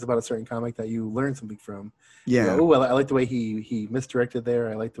certain things about a certain comic that you learn something from. You go, Yeah. oh well, I like the way he misdirected there.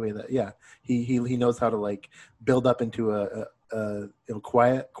 I like the way that he knows how to like build up into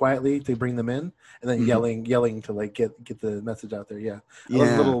quietly to bring them in, and then Mm-hmm. yelling to like get the message out there. Yeah, I love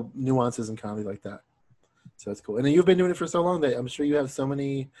the Yeah. little nuances in comedy like that. So that's cool. And then you've been doing it for so long that I'm sure you have so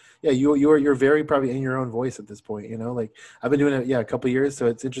many. Yeah, you're very probably in your own voice at this point. Like I've been doing it, a couple of years. So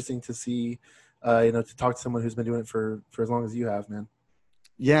it's interesting to see, to talk to someone who's been doing it for as long as you have, man.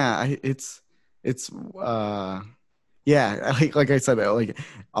 Yeah. It's uh Yeah, like I said, like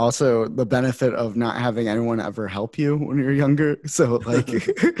also the benefit of not having anyone ever help you when you're younger. So like,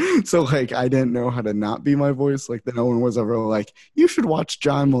 so like I didn't know how to not be my voice. Like no one was ever like, you should watch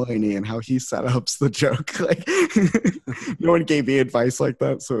John Mulaney and how he set ups the joke. Like no one gave me advice like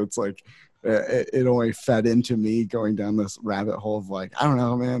that. So it's like it only fed into me going down this rabbit hole of like, I don't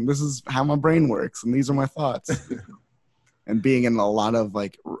know, man, this is how my brain works and these are my thoughts. And being in a lot of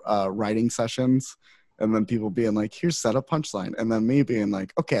like writing sessions, and then people being like, here's set a punchline, and then me being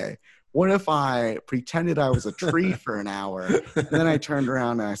like, okay, what if I pretended I was a tree for an hour, and then I turned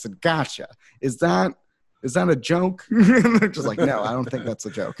around and I said, gotcha, is that a joke? And they're just like, no, I don't think that's a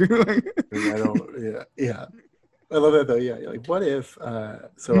joke. I don't. Yeah. I love that though. Yeah, you're like, what if?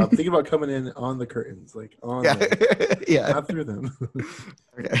 So I'm thinking about coming in on the curtains, like on Yeah. them, Yeah. not through them.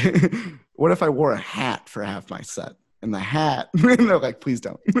 Okay. What if I wore a hat for half my set? And the hat, and they're like, please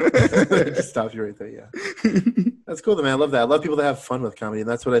don't. Just stop you right there. Yeah, that's cool, though, man. I love that. I love people that have fun with comedy, and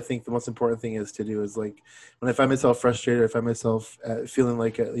that's what I think the most important thing is to do. Is like when I find myself frustrated, or I find myself feeling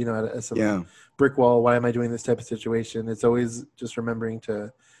like at some brick wall. Why am I doing this type of situation? It's always just remembering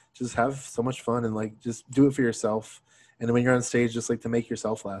to just have so much fun and like just do it for yourself. And when you're on stage, just like to make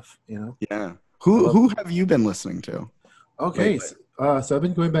yourself laugh. Yeah. Who have you been listening to? Okay, so I've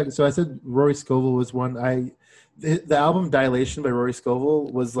been going back. So I said Rory Scovel was one. The album Dilation by Rory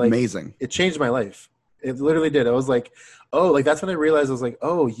Scovel was like amazing. It changed my life. It literally did. I was like, oh, like that's when I realized I was like,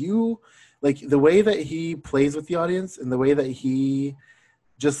 oh, you like the way that he plays with the audience and the way that he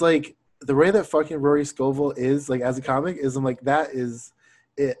just like the way that fucking Rory Scovel is like as a comic is I'm like that is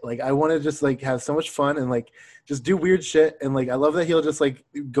it. Like I want to just like have so much fun and like just do weird shit and like I love that he'll just like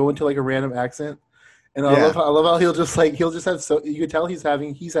go into like a random accent. And I love how he'll just have so you can tell he's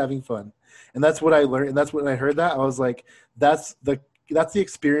having fun. And that's what I learned. And that's when I heard that I was like, that's the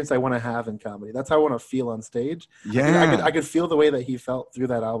experience I want to have in comedy. That's how I want to feel on stage. Yeah. I could feel the way that he felt through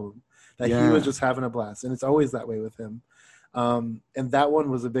that album, that he was just having a blast. And it's always that way with him. And that one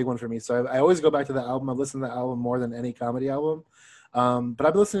was a big one for me. So I always go back to that album. I've listened to that album more than any comedy album. But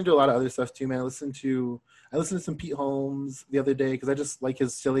I've been listening to a lot of other stuff too, man. I listened to some Pete Holmes the other day because I just like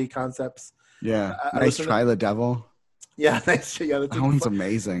his silly concepts. Yeah. Nice Try the Devil. Yeah, nice. Yeah, that one's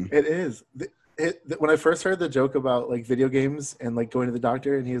amazing. It is. When I first heard the joke about like video games and like going to the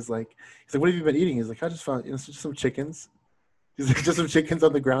doctor, and he's like, what have you been eating? He's like, I just found just some chickens. He's like, just some chickens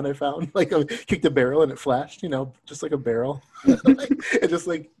on the ground I found. Like I kicked a barrel and it flashed, just like a barrel. It just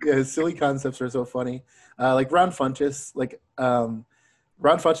like his silly concepts are so funny. Like Ron Funches, Ron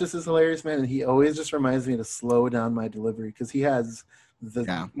Funches is hilarious, man, and he always just reminds me to slow down my delivery because he has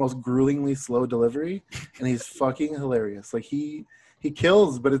the most gruelingly slow delivery, and he's fucking hilarious. Like he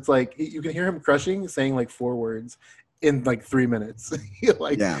kills, but it's like you can hear him crushing, saying like 4 words in like 3 minutes.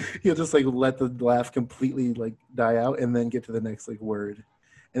 He'll just like let the laugh completely like die out and then get to the next like word.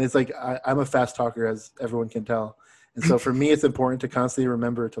 And it's like I'm a fast talker, as everyone can tell, and so for me it's important to constantly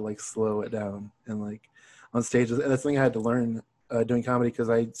remember to like slow it down and like on stages. And that's something I had to learn doing comedy because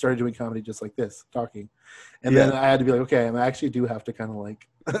I started doing comedy just like this, talking. And then I had to be like, okay, I actually do have to kind of like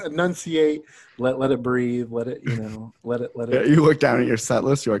enunciate, let it breathe, let it. Yeah, you look down at your set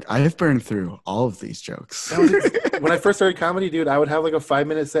list, you're like, I have burned through all of these jokes. When I first started comedy, dude, I would have like a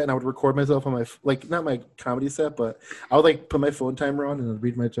 5-minute set and I would record myself on my, like, not my comedy set, but I would like put my phone timer on and I'd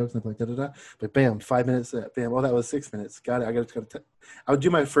read my jokes and I'd be like, da-da-da. But bam, 5-minute set. Bam, oh, that was 6 minutes. Got it. I would do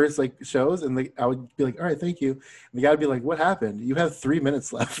my first like shows and I would be like, all right, thank you. And the guy would be like, what happened? You have 3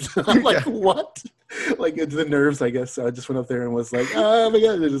 minutes left. I'm like, what? Like it's the nerves, I guess. So I just went up there and was like, oh my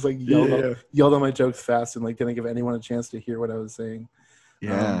God. They just like yelled on my jokes fast and like didn't give anyone a chance to hear what I was saying.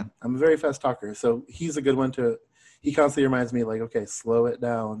 Yeah. I'm a very fast talker. So he's a good one he constantly reminds me like, okay, slow it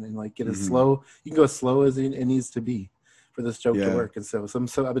down and like get as slow. You can go as slow as it needs to be for this joke to work. And so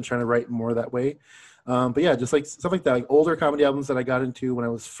I've been trying to write more that way. But yeah, just like stuff like that, like older comedy albums that I got into when I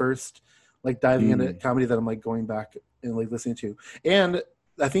was first like diving into comedy that I'm like going back and like listening to. And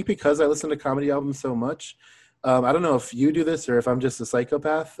I think because I listen to comedy albums so much, I don't know if you do this or if I'm just a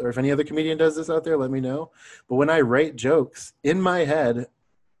psychopath or if any other comedian does this out there, let me know. But when I write jokes in my head,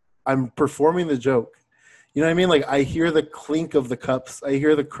 I'm performing the joke. You know what I mean? Like I hear the clink of the cups. I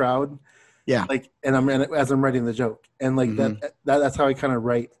hear the crowd. Yeah. Like, as I'm writing the joke, and like that's how I kind of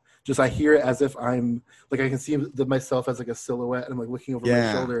write. Just I hear it as if I'm like I can see myself as like a silhouette, and I'm like looking over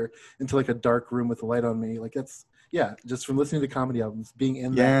my shoulder into like a dark room with a light on me. Like that's just from listening to comedy albums, being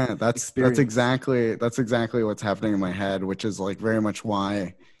in that that's exactly what's happening in my head, which is like very much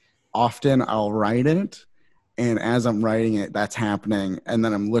why often I'll write it. And as I'm writing it, that's happening. And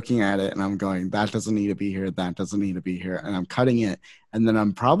then I'm looking at it and I'm going, that doesn't need to be here. That doesn't need to be here. And I'm cutting it and then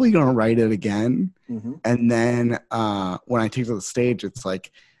I'm probably going to write it again. Mm-hmm. And then when I take to the stage, it's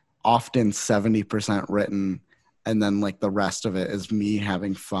like often 70% written. And then like the rest of it is me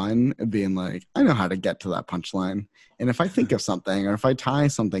having fun and being like, I know how to get to that punchline. And if I think of something, or if I tie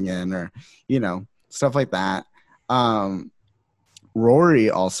something in, or, stuff like that. Rory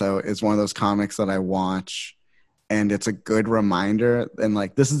also is one of those comics that I watch, and it's a good reminder. And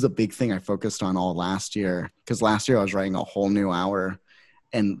like, this is a big thing I focused on all last year, because last year I was writing a whole new hour,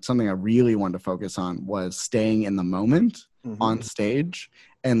 and something I really wanted to focus on was staying in the moment on stage,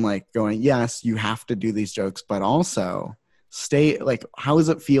 and like going, yes, you have to do these jokes, but also stay like, how does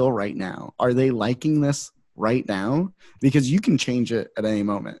it feel right now? Are they liking this right now? Because you can change it at any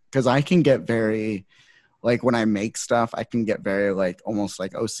moment. Because I can get very, like when I make stuff, I can get very like almost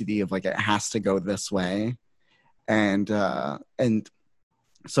like OCD of like, it has to go this way. And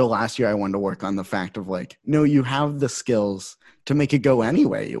so last year I wanted to work on the fact of like, no, you have the skills to make it go any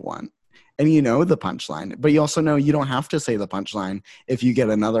way you want. And you know the punchline, but you also know you don't have to say the punchline if you get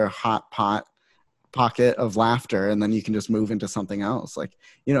another hot pocket of laughter, and then you can just move into something else. Like,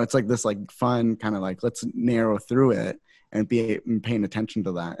 it's like this like fun kind of like, let's narrow through it and be paying attention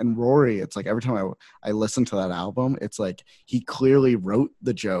to that. And Rory, it's like every time I listen to that album, it's like he clearly wrote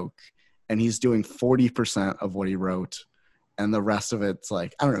the joke and he's doing 40% of what he wrote. And the rest of it's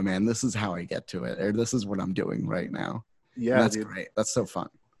like, I don't know, man, this is how I get to it, or this is what I'm doing right now. Yeah, and that's dude. great. That's so fun.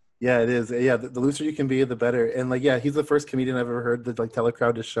 Yeah, it is. Yeah, the looser you can be, the better. And like, yeah, he's the first comedian I've ever heard that like tell a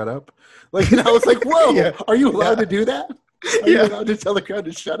crowd to shut up. Like, and I was like, whoa, Yeah. Are you allowed to do that? Are you Yeah. allowed to tell the crowd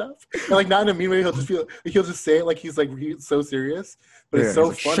to shut up? And like, not in a mean way. He'll just say it like he's so serious, but it's so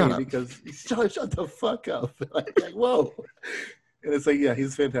he's like, funny because shut the fuck up. Like, whoa. And it's like, yeah,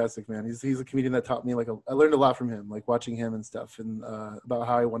 he's fantastic, man. He's a comedian that taught me I learned a lot from him, like watching him and stuff, and about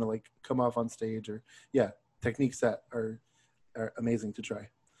how I want to like come off on stage, or techniques that are amazing to try.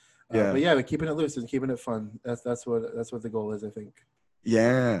 But yeah, keeping it loose and keeping it fun. That's what the goal is, I think.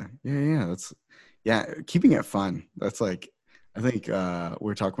 Yeah. That's keeping it fun. That's like, I think we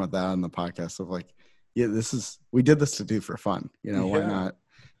were talking about that on the podcast of like, yeah, we did this to do for fun. Why not?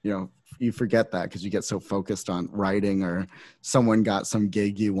 You forget that because you get so focused on writing, or someone got some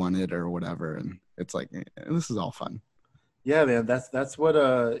gig you wanted or whatever, and it's like, this is all fun. Yeah, man. That's what.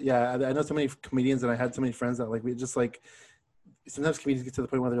 I know so many comedians, and I had so many friends that like we just like. Sometimes comedians get to the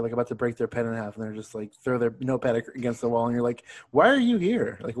point where they're like about to break their pen in half, and they're just like throw their notepad against the wall, and you're like, "Why are you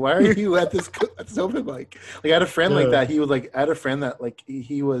here? Like, why are you at this open mic?" Like, I had a friend like that. He was like, I had a friend that like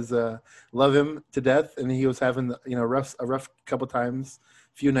he was love him to death, and he was having a rough couple times,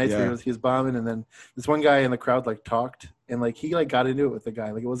 few nights where he was bombing, and then this one guy in the crowd like talked, and like he like got into it with the guy.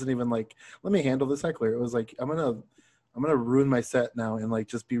 Like, it wasn't even like, let me handle this heckler. It was like, I'm gonna ruin my set now and like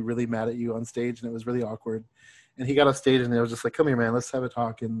just be really mad at you on stage, and it was really awkward. And he got off stage, and it was just like, come here, man, let's have a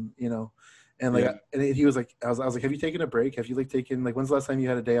talk. And, and like, and he was like, I was like, have you taken a break? Have you like taken, like, when's the last time you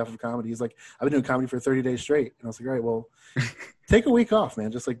had a day off of comedy? He's like, I've been doing comedy for 30 days straight. And I was like, all right, well, take a week off, man.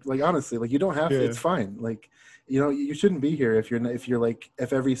 Just like honestly, like you don't have to, it's fine. Like, you shouldn't be here if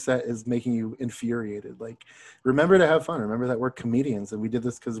if every set is making you infuriated. Like, remember to have fun. Remember that we're comedians, and we did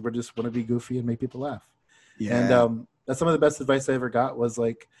this because we just want to be goofy and make people laugh. Yeah. And that's some of the best advice I ever got was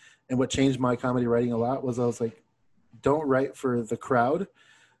like, and what changed my comedy writing a lot was I was like, don't write for the crowd.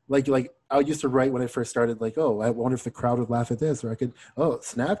 Like I used to write when I first started, like, oh, I wonder if the crowd would laugh at this, or I could,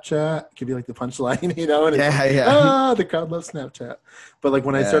 Snapchat could be like the punchline, and it's the crowd loves Snapchat. But like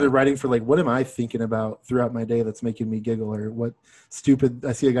when I started writing for like, what am I thinking about throughout my day that's making me giggle, or what stupid,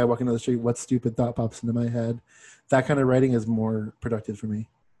 I see a guy walking down the street, what stupid thought pops into my head. That kind of writing is more productive for me.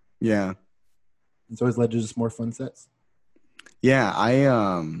 Yeah. It's always led to just more fun sets. Yeah.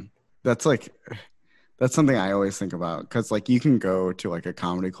 That's something I always think about, because like you can go to like a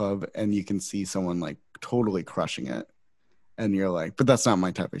comedy club and you can see someone like totally crushing it, and you're like, but that's not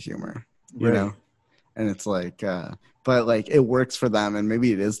my type of humor, you know? And it's like, but like it works for them, and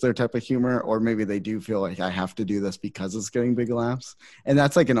maybe it is their type of humor, or maybe they do feel like I have to do this because it's getting big laughs. And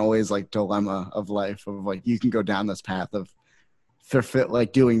that's like an always like dilemma of life, of like, you can go down this path of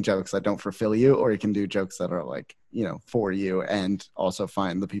like doing jokes that don't fulfill you, or you can do jokes that are like, for you, and also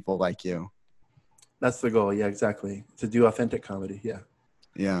find the people like you. That's the goal. Yeah, exactly. To do authentic comedy. Yeah.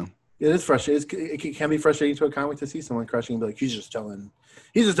 Yeah. It is frustrating. It can be frustrating to a comic to see someone crushing and be like, he's just telling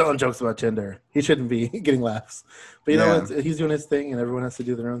jokes about Tinder. He shouldn't be getting laughs. But you know what? He's doing his thing, and everyone has to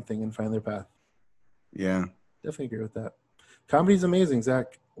do their own thing and find their path. Yeah. Definitely agree with that. Comedy's amazing,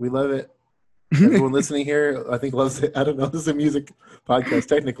 Zach. We love it. Everyone listening here, I think, loves it. I don't know. This is a music podcast,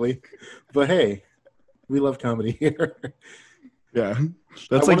 technically. But hey, we love comedy here. Yeah. I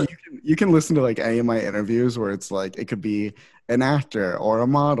That's like want you can listen to like any of my interviews where it's like it could be an actor or a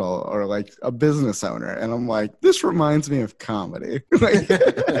model or like a business owner. And I'm like, this reminds me of comedy. Like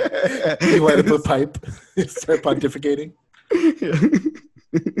you light up a pipe, start pontificating. yeah.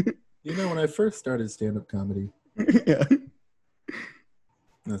 You know, when I first started stand-up comedy, Yeah.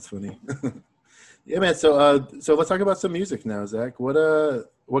 that's funny. Yeah, man. So let's talk about some music now, Zach. What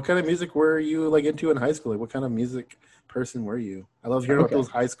kind of music were you like into in high school? Like, what kind of music person were you? I love hearing about Okay. those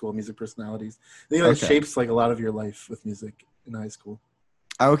high school music personalities. I think that Okay. shapes like a lot of your life with music in high school.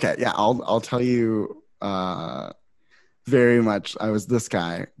 Okay. Yeah. I'll tell you very much I was this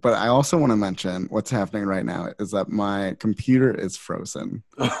guy, but I also want to mention what's happening right now is that my computer is frozen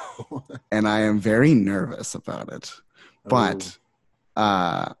Oh, and I am very nervous about it. oh. But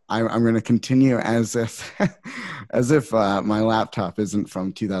I'm going to continue as if as if my laptop isn't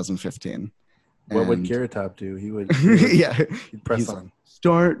from 2015. What would And Carrot Top do? He would yeah, he'd press he's like, on.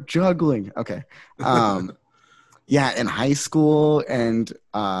 start juggling. Okay. Yeah, in high school and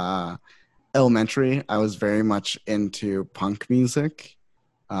elementary, I was very much into punk music.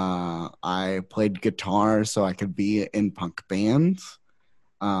 I played guitar so I could be in punk bands.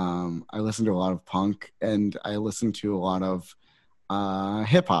 I listened to a lot of punk and I listened to a lot of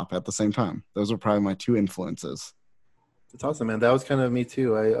hip hop at the same time. Those were probably my two influences. That's awesome, man. That was kind of me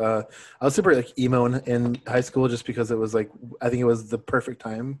too. I was super like emo in high school just because it was like I think it was the perfect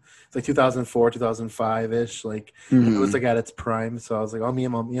time. It's like 2004, 2005 ish. Like when it was Hmm. like at its prime. So I was like, all me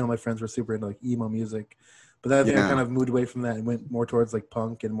and my friends were super into like emo music. But then I think I kind Yeah. of moved away from that and went more towards like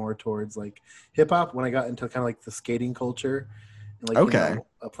punk and more towards like hip hop when I got into kind of like the skating culture and like Okay.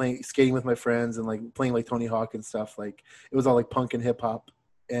 playing skating with my friends and like playing like Tony Hawk and stuff. Like it was all like punk and hip hop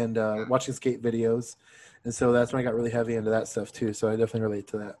and watching skate videos. And so that's when I got really heavy into that stuff too. So I definitely relate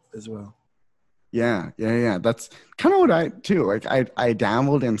to that as well. Yeah, yeah, yeah. That's kind of what I too. Like I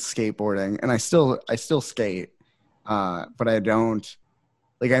dabbled in skateboarding and I still skate. But I don't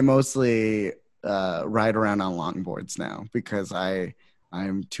like I mostly ride around on longboards now because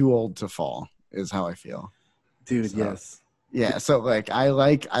I'm too old to fall is how I feel. Dude, So yes. yeah, so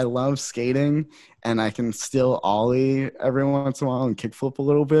I love skating and I can still ollie every once in a while and kickflip a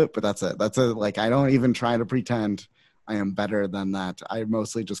little bit, but that's it. That's it. Like I don't even try to pretend I am better than that. I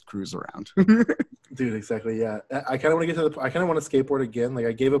mostly just cruise around. Dude, exactly. Yeah. I kind of want to get to I kind of want to skateboard again. Like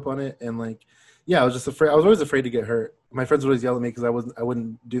I gave up on it and like, yeah, I was just afraid. I was always afraid to get hurt. My friends would always yell at me because I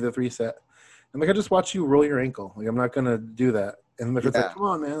wouldn't do the 3 set. I'm like, I just watch you roll your ankle. Like I'm not going to do that. And my friend's like, Yeah. come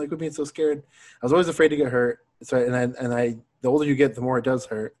on, man. Like, quit being so scared. I was always afraid to get hurt. So, the older you get, the more it does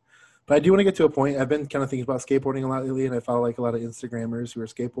hurt. But I do want to get to a point. I've been kind of thinking about skateboarding a lot lately, and I follow like a lot of Instagrammers who are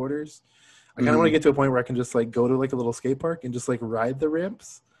skateboarders. I kind of want to Mhm. get to a point where I can just like go to like a little skate park and just like ride the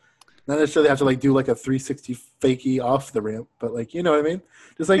ramps. Not necessarily have to like do like a 360 fakie off the ramp, but like you know what I mean.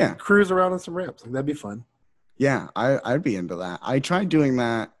 Just like Yeah. cruise around on some ramps. Like that'd be fun. Yeah, I'd be into that. I tried doing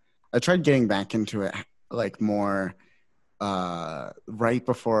that. I tried getting back into it like more right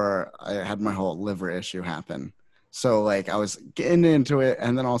before I had my whole liver issue happen. So like I was getting into it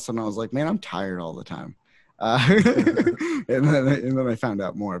and then all of a sudden I was like, man, I'm tired all the time. And then I found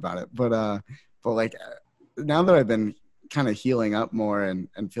out more about it. But like now that I've been kind of healing up more and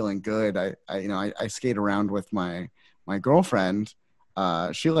feeling good, I skate around with my girlfriend.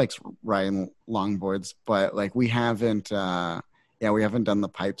 She likes riding longboards, but like we haven't done the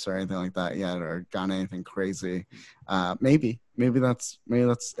pipes or anything like that yet or gone anything crazy. Maybe that's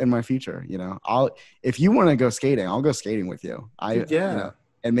in my future. You know, if you want to go skating, I'll go skating with you. Dude, yeah.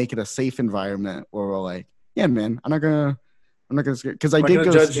 And make it a safe environment where we're like, yeah, man, I'm not gonna skate because I I'm not did gonna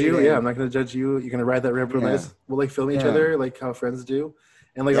go judge you. Yeah, I'm skating. not gonna judge you. You're gonna ride that ramp real Yeah, nice. We'll like film each yeah, other like how friends do.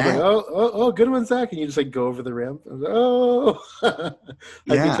 And like I'm like, yeah, oh, good one, Zach. And you just like go over the ramp. I was like, oh, hype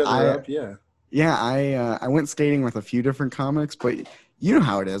each yeah. other up. Yeah, I went skating with a few different comics, but you know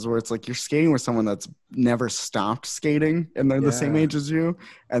how it is, where it's like you're skating with someone that's never stopped skating, and they're the same yeah. age as you,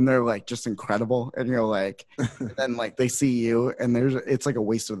 and they're like just incredible, and you're like, and then like they see you, and it's like a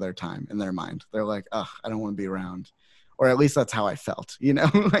waste of their time in their mind. They're like, oh, I don't want to be around, or at least that's how I felt, you know,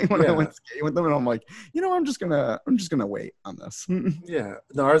 like when I Yeah, went skating with them, and I'm like, you know, I'm just gonna wait on this. yeah.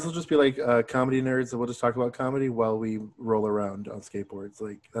 No, ours will just be like comedy nerds, and we'll just talk about comedy while we roll around on skateboards.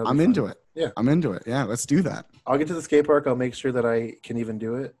 Like that'll be I'm into fun. it. Yeah, I'm into it. Yeah, let's do that. I'll get to the skate park. I'll make sure that I can even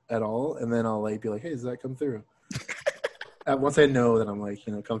do it at all, and then I'll like be like, hey, does that come through? Once I know that I'm like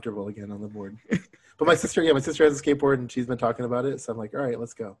comfortable again on the board. But my sister has a skateboard and she's been talking about it. So I'm like, all right,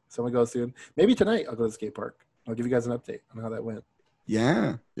 let's go. So I'm gonna go soon. Maybe tonight I'll go to the skate park. I'll give you guys an update on how that went.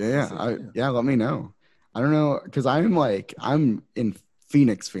 Yeah, yeah, We'll yeah. see. Yeah. Yeah, let me know. I don't know because I'm in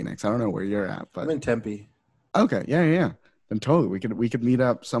Phoenix. I don't know where you're at, I'm but in Tempe. okay, yeah, yeah, yeah. And totally, we could meet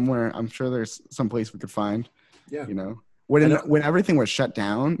up somewhere. I'm sure there's some place we could find. Yeah. You know, I know. when everything was shut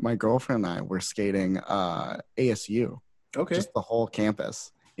down, my girlfriend and I were skating ASU, Okay. just the whole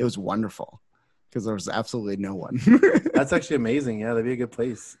campus. It was wonderful because there was absolutely no one. That's actually amazing. Yeah, that'd be a good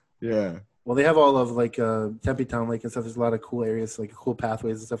place. Yeah. Well, they have all of like Tempe Town Lake and stuff. There's a lot of cool areas, like cool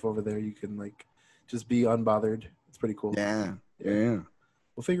pathways and stuff over there. You can like just be unbothered. It's pretty cool. Yeah. Yeah.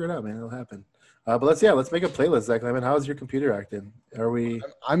 We'll figure it out, man. It'll happen. But let's make a playlist, Zach Lemon. How's your computer acting? Are we?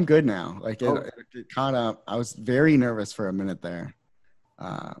 I'm good now. Like Oh. it caught up. I was very nervous for a minute there.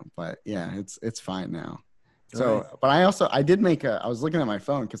 But yeah, it's fine now. So, Nice. but I did make I was looking at my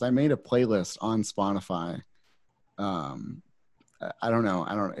phone because I made a playlist on Spotify. I don't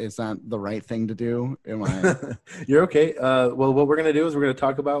know. Is that the right thing to do? Am I? You're okay. Well, what we're gonna do is we're gonna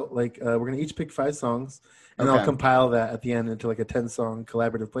talk about like we're gonna each pick 5 songs, and Okay. I'll compile that at the end into like a 10-song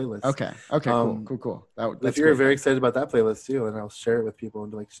collaborative playlist. Okay. Cool. If That's you're great. very excited about that playlist too, and I'll share it with people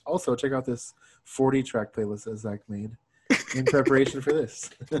and be like, also check out this 40-track playlist that Zach made in preparation for this.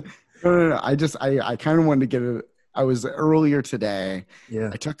 No. I kind of wanted to get it. I was earlier today.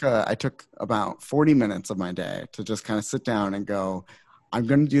 Yeah. I took about 40 minutes of my day to just kind of sit down and go, I'm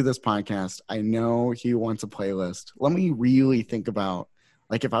going to do this podcast. I know he wants a playlist. Let me really think about,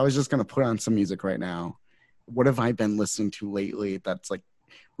 like, if I was just going to put on some music right now, what have I been listening to lately that's like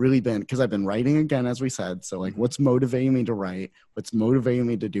really been, because I've been writing again, as we said. So like, what's motivating me to write? What's motivating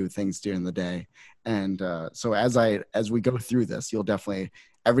me to do things during the day? And so as we go through this, you'll definitely,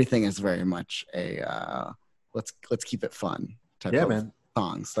 everything is very much a, let's keep it fun type Yeah, of man.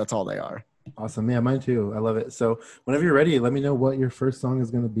 songs. That's all they are. Awesome. Yeah, mine too. I love it. So whenever you're ready, let me know what your first song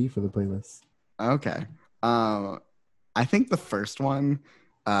is going to be for the playlist. Okay. I think the first one,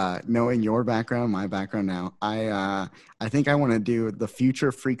 knowing your background, my background now, I think I want to do "The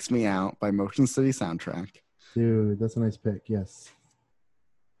Future Freaks Me Out" by Motion City Soundtrack. Dude, that's a nice pick. Yes.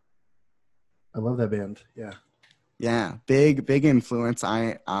 I love that band. Yeah. Yeah, big influence.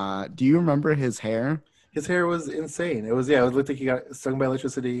 Do you remember his hair? His hair was insane. It looked like he got stung by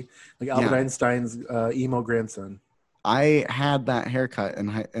electricity, like Albert Yeah. Einstein's emo grandson. I had that haircut in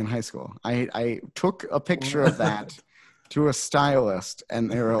high school. I took a picture of that to a stylist, and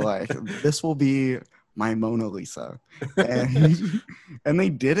they were like, "This will be my Mona Lisa," and and they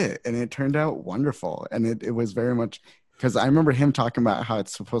did it, and it turned out wonderful. And it was very much because I remember him talking about how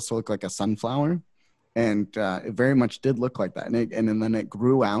it's supposed to look like a sunflower, and it very much did look like that. And then it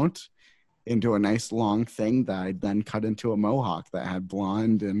grew out into a nice long thing that I then cut into a mohawk that had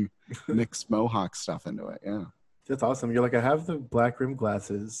blonde and mixed mohawk stuff into it. Yeah. That's awesome. You're like, I have the black rim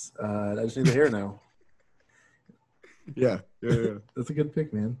glasses. I just need the hair now. Yeah. That's a good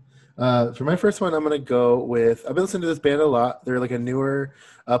pick, man. For my first one, I'm going to go with, I've been listening to this band a lot. They're like a newer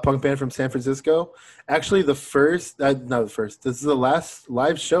punk band from San Francisco. Actually, this is the last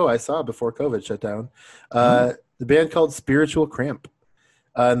live show I saw before COVID shut down. The band called Spiritual Cramp.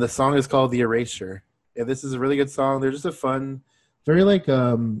 And the song is called The Erasure. Yeah, this is a really good song. They're just a fun, very like,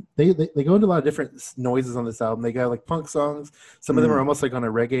 they go into a lot of different noises on this album. They got like punk songs. Some of them are almost like on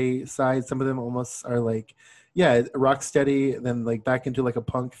a reggae side. Some of them almost are like, yeah, rock steady, then like back into like a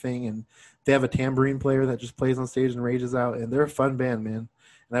punk thing. And they have a tambourine player that just plays on stage and rages out. And they're a fun band, man.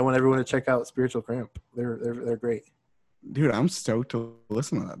 And I want everyone to check out Spiritual Cramp. They're great. Dude, I'm stoked to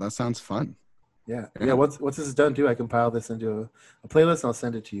listen to that. That sounds fun. Yeah. Once this is done too, I compile this into a playlist and I'll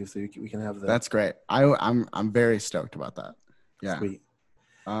send it to you so we can have that. That's great. I'm very stoked about that. Yeah. Sweet.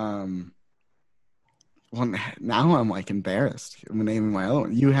 Well, now I'm like embarrassed. I'm naming my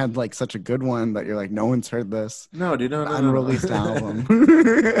own. You had like such a good one that you're like, no one's heard this. No, dude, no. Unreleased album.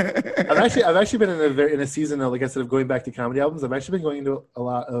 I've actually been in a season of, like I said, of going back to comedy albums. I've actually been going into a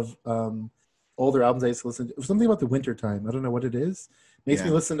lot of older albums I used to listen to. Something about the winter time. I don't know what it is. Makes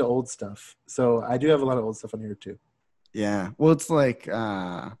me listen to old stuff. So I do have a lot of old stuff on here too. Yeah. Well, it's like,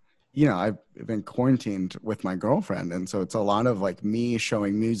 I've been quarantined with my girlfriend. And so it's a lot of like me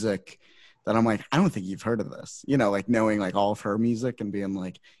showing music that I'm like, I don't think you've heard of this, like knowing like all of her music and being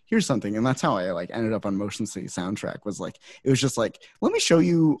like, here's something. And that's how I like ended up on Motion City Soundtrack. Was like, it was just like, let me show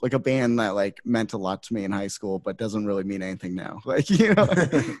you like a band that like meant a lot to me in high school, but doesn't really mean anything now. Like,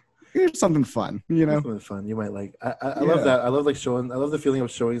 here's something fun, Something fun you might like. I love that. I love the feeling of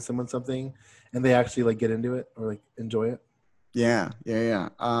showing someone something and they actually like get into it or like enjoy it. Yeah.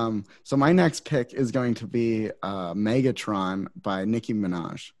 So my next pick is going to be Megatron by Nicki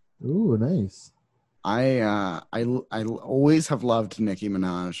Minaj. Ooh, nice. I always have loved Nicki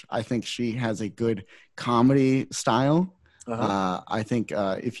Minaj. I think she has a good comedy style. I think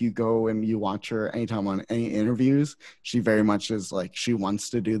if you go and you watch her anytime on any interviews, she very much is like she wants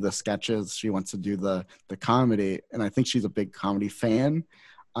to do the sketches, she wants to do the comedy, and I think she's a big comedy fan.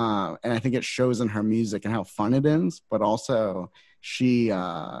 And I think it shows in her music and how fun it is, but also she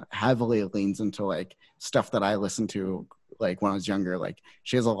heavily leans into like stuff that I listened to like when I was younger. Like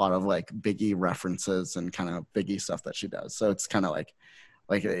she has a lot of like Biggie references and kind of Biggie stuff that she does. So it's kind of like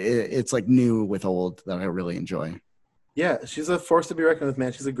it's like new with old that I really enjoy. Yeah, she's a force to be reckoned with,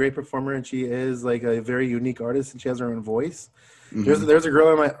 man. She's a great performer, and she is like a very unique artist, and she has her own voice. Mm-hmm. There's a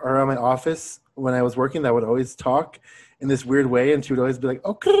girl in my around my office when I was working that would always talk in this weird way, and she would always be like,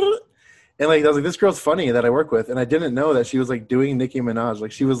 "Okay," and like I was like, "This girl's funny," that I work with, and I didn't know that she was like doing Nicki Minaj.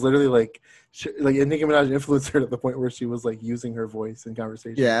 Like she was literally like Nicki Minaj influenced her to the point where she was like using her voice in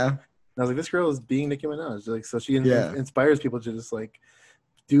conversation. Yeah. And I was like, "This girl is being Nicki Minaj." Like so, she Yeah. inspires people to just like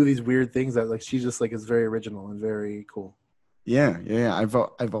do these weird things that like she just like is very original and very cool. Yeah.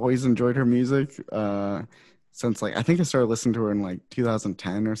 I've always enjoyed her music since like I think I started listening to her in like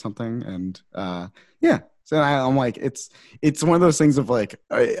 2010 or something, and yeah. So I'm like, it's one of those things of like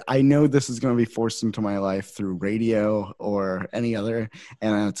I know this is going to be forced into my life through radio or any other,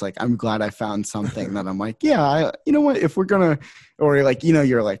 and it's like I'm glad I found something that I'm like, yeah, you know what? If we're gonna, or like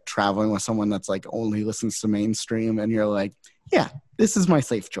you're like traveling with someone that's like only listens to mainstream, and you're like, yeah, this is my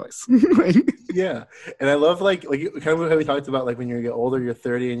safe choice. Yeah, and I love like kind of how we talked about like when you get older, you're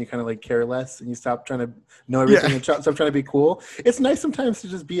 30 and you kind of like care less and you stop trying to know everything and stop trying to be cool. It's nice sometimes to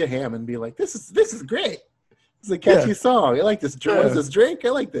just be a ham and be like, this is great. It's a catchy song. I like this. What is this drink? I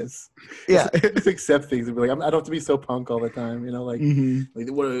like this. Yeah, just accept things and be like, I don't have to be so punk all the time. You know, like like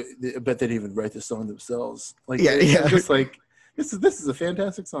what? I bet they didn't even write this song themselves. Like it's just like this is a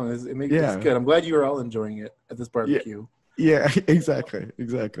fantastic song. It makes it's good. I'm glad you were all enjoying it at this barbecue. Yeah, exactly.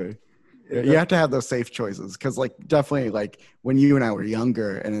 Yeah, you have to have those safe choices because, like, definitely, like when you and I were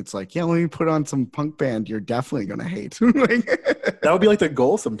younger, and it's like, yeah, let me put on some punk band. You're definitely gonna hate. That would be like the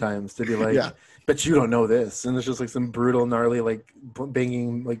goal sometimes to be like, but you don't know this, and it's just like some brutal, gnarly, like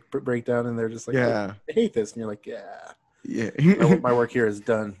banging, like breakdown, and they're just like, I hate this, and you're like, my work here is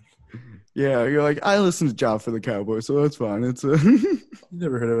done. Yeah, you're like, I listen to Job for the Cowboy, so that's fine. It's you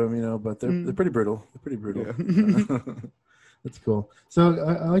never heard of them, but they're pretty brutal. They're pretty brutal. Yeah. That's cool. So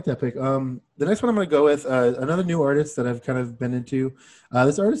I like that pick. The next one I'm going to go with another new artist that I've kind of been into.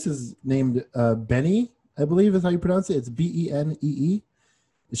 This artist is named Benny, I believe is how you pronounce it. It's Benee.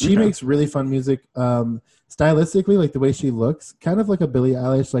 She makes really fun music. Stylistically, like the way she looks, kind of like a Billie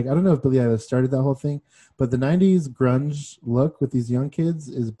Eilish. Like I don't know if Billie Eilish started that whole thing, but the '90s grunge look with these young kids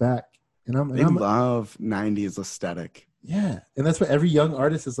is back. And I love '90s aesthetic. Yeah, and that's what every young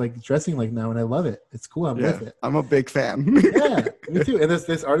artist is like dressing like now, and I love it. It's cool. I'm with it. I'm a big fan. Yeah, me too. And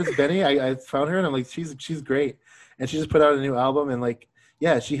this artist Benny, I found her, and I'm like, she's great, and she just put out a new album, and like,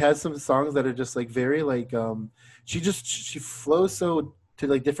 yeah, she has some songs that are just like very like she flows so to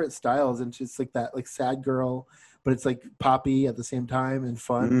like different styles, and she's like that like sad girl, but it's like poppy at the same time and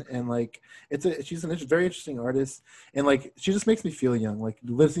fun, and like she's a very interesting artist, and like she just makes me feel young. Like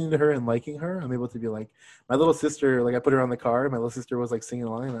listening to her and liking her, I'm able to be like my little sister. Like I put her on the car, and my little sister was like singing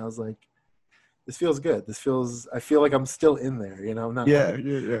along, and I was like, this feels good. I feel like I'm still in there. I'm not.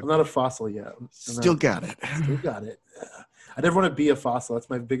 I'm not a fossil yet. Still got it. Still got it. Yeah. I never want to be a fossil. That's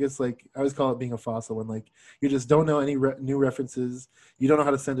my biggest, like, I always call it being a fossil when, like, you just don't know any new references. You don't know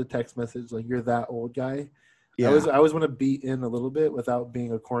how to send a text message. Like, you're that old guy. Yeah. I always want to be in a little bit without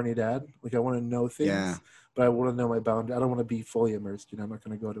being a corny dad. Like, I want to know things, but I want to know my boundaries. I don't want to be fully immersed. I'm not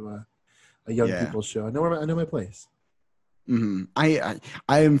going to go to a young people's show. I know my place. Mm-hmm. I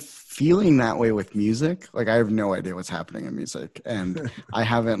am feeling that way with music. Like I have no idea what's happening in music, and I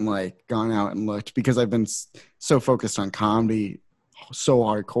haven't like gone out and looked because I've been so focused on comedy, so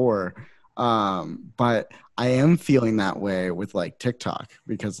hardcore. But I am feeling that way with like TikTok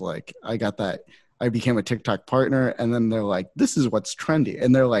because like I became a TikTok partner, and then they're like, "This is what's trendy,"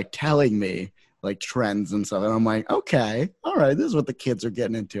 and they're like telling me like trends and stuff, and I'm like, "Okay, all right, this is what the kids are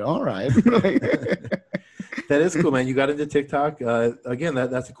getting into. All right." That is cool, man. You got into TikTok. Again,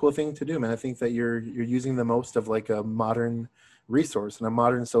 that's a cool thing to do, man. I think that you're using the most of like a modern resource and a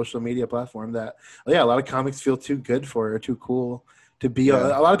modern social media platform that, a lot of comics feel too good for or too cool to be. A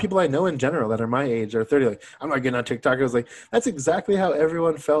lot of people I know in general that are my age are 30, like, I'm not getting on TikTok. I was like, that's exactly how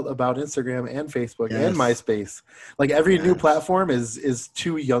everyone felt about Instagram and Facebook and MySpace. Like every new platform is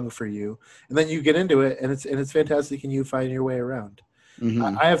too young for you. And then you get into it and it's fantastic and you find your way around.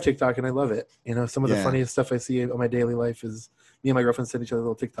 Mm-hmm. I have TikTok and I love it. Some of the funniest stuff I see on my daily life is me and my girlfriend send each other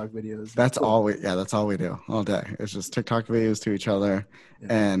little TikTok videos. That's Cool. all that's all we do all day. It's just TikTok videos to each other. Yeah.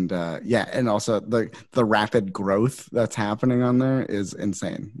 And and also the rapid growth that's happening on there is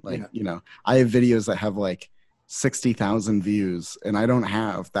insane. Like, I have videos that have like 60,000 views, and I don't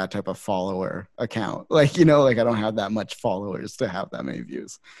have that type of follower account. Like, like I don't have that much followers to have that many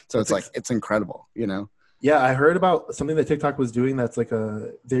views. So it's like, it's incredible, Yeah, I heard about something that TikTok was doing that's like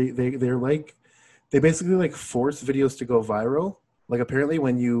they basically like force videos to go viral. Like apparently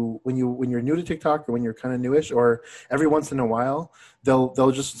when you're new to TikTok, or when you're kind of newish, or every once in a while,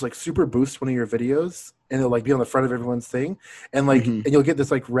 they'll just like super boost one of your videos, and it'll like be on the front of everyone's thing, and like and you'll get this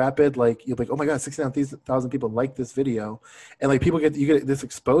like rapid, like you'll be like, oh my god, 69,000 people like this video, and like you get this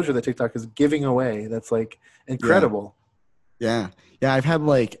exposure that TikTok is giving away. That's like incredible. Yeah. I've had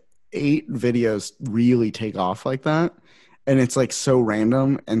like 8 videos really take off like that, and it's like so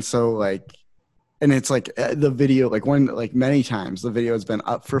random, and so like. And it's like the video, like many times the video has been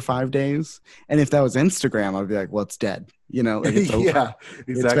up for 5 days. And if that was Instagram, I'd be like, well, it's dead. Like it's over. Yeah,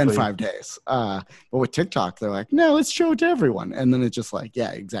 exactly. It's been 5 days. But with TikTok, they're like, no, let's show it to everyone. And then it's just like, yeah,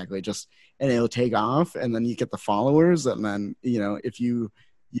 exactly. And it'll take off, and then you get the followers. And then, if you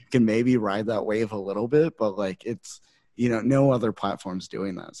can maybe ride that wave a little bit, but like it's, no other platform's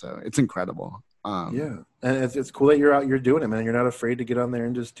doing that. So it's incredible. Yeah. And it's cool that you're doing it, man. You're not afraid to get on there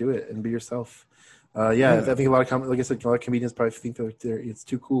and just do it and be yourself. I think a lot of like I said, a lot of comedians probably think that it's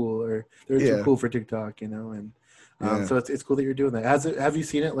too cool, or they're too cool for TikTok, and so it's cool that you're doing that. Have you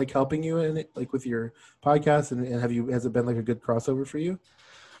seen it like helping you in it, like with your podcast, and has it been like a good crossover for you?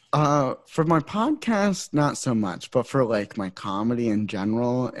 For my podcast, not so much, but for like my comedy in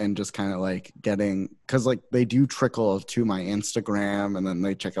general, and just kind of like because like they do trickle to my Instagram, and then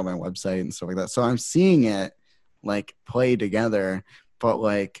they check out my website and stuff like that. So I'm seeing it like play together, but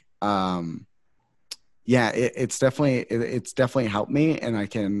like, it's definitely helped me, and I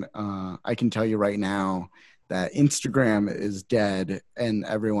can tell you right now that Instagram is dead, and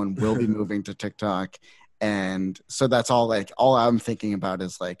everyone will be moving to TikTok. And so that's all I'm thinking about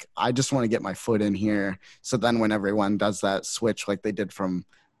is like, I just want to get my foot in here. So then when everyone does that switch, like they did from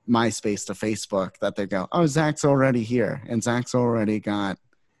MySpace to Facebook, that they go, oh, Zach's already here, and Zach's already got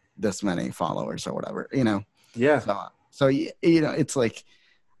this many followers or whatever, Yeah. So it's like,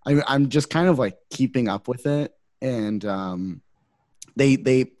 I'm just kind of like keeping up with it. And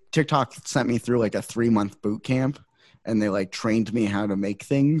they TikTok sent me through like a 3-month boot camp, and they like trained me how to make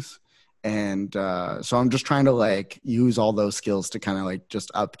things. And so I'm just trying to like use all those skills to kind of like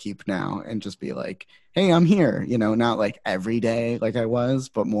just upkeep now, and just be like, hey, I'm here, not like every day like I was,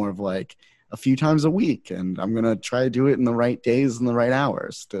 but more of like a few times a week. And I'm going to try to do it in the right days and the right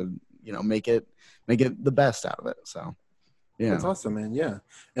hours to, make it the best out of it. So. Yeah. That's awesome, man. Yeah.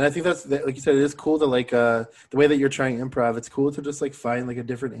 And I think that's like you said, it is cool to like the way that you're trying improv. It's cool to just like find like a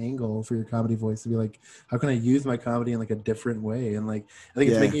different angle for your comedy voice, to be like, how can I use my comedy in like a different way? And like, I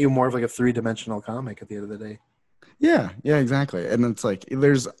think it's making you more of like a 3-dimensional comic at the end of the day. Yeah, exactly. And it's like,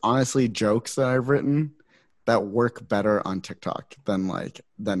 there's honestly jokes that I've written that work better on TikTok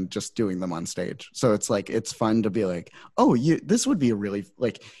than just doing them on stage. So it's like, it's fun to be like, oh, this would be a really,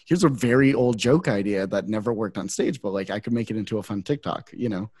 like, here's a very old joke idea that never worked on stage, but like I could make it into a fun TikTok,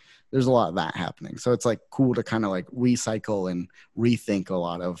 there's a lot of that happening. So it's like cool to kind of like recycle and rethink a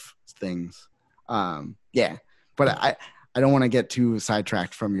lot of things. But I don't want to get too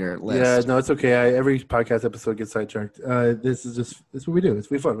sidetracked from your list. Yeah, no, it's okay. Every podcast episode gets sidetracked. This is what we do. It's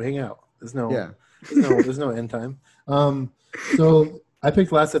fun. We hang out. There's no end time. So I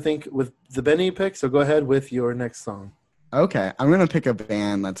picked last, I think, with the Benny pick. So go ahead with your next song. Okay, I'm gonna pick a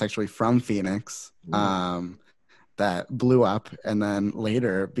band that's actually from Phoenix, that blew up, and then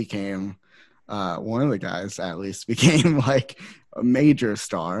later became one of the guys at least became like a major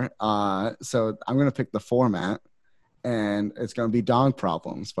star. So I'm gonna pick The Format, and it's gonna be Dog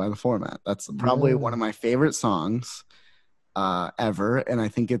Problems by The Format. That's probably one of my favorite songs ever, and I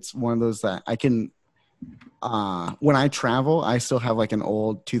think it's one of those that I can when I travel, I still have like an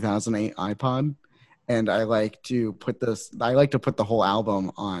old 2008 iPod, and I like to put the whole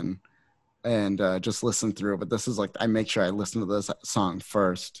album on and just listen through. But this is like, I make sure I listen to this song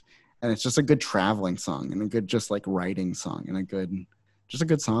first, and it's just a good traveling song and a good just like writing song and a good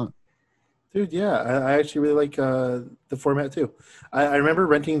song. Dude, yeah, I actually really like The Format too. I remember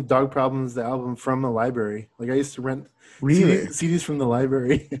renting Dog Problems, the album, from the library. Like I used to rent CDs from the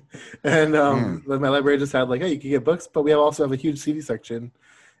library, and like my library just had like, hey, you can get books, but we also have a huge CD section,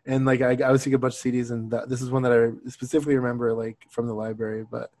 and like I was seeing a bunch of CDs, and this is one that I specifically remember like from the library.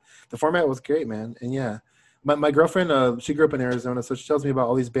 But The Format was great, man, and yeah, my girlfriend, she grew up in Arizona, so she tells me about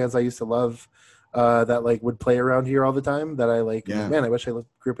all these bands I used to love that like would play around here all the time. That I like. I'm like, Yeah. man, I wish I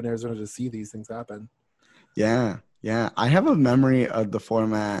grew up in Arizona to see these things happen. Yeah. Yeah. I have a memory of the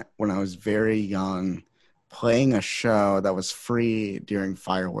format when I was very young playing a show that was free during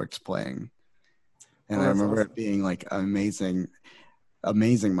fireworks playing. And Oh, I that's remember it awesome. being like amazing,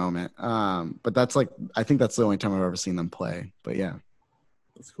 amazing moment. But that's like, I think that's the only time I've ever seen them play. But yeah.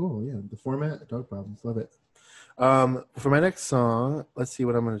 That's cool. Yeah, the format, Dog Problems, love it. For my next song, let's see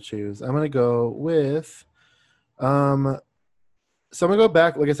what I'm gonna choose. I'm gonna go with um. So I'm gonna go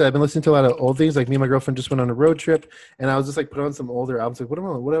back. Like I said, I've been listening to a lot of old things. Like me and my girlfriend just went on a road trip, and I was just like put on some older albums. Like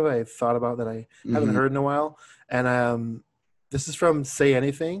what have I thought about that I haven't Hmm. heard in a while? And this is from Say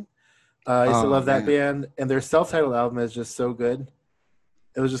Anything. I used to Oh love that man. band, and their self-titled album is just so good.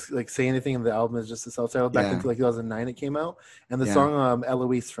 It was just like Say Anything, and the album is just a self-titled. Back Yeah. into like 2009, it came out, and the Yeah. song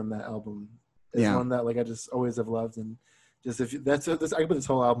Eloise from that album is Yeah. one that like I just always have loved. And just if you, that's this, I can put this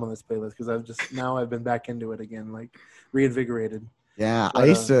whole album on this playlist because I've been back into it again, like reinvigorated. Yeah. I But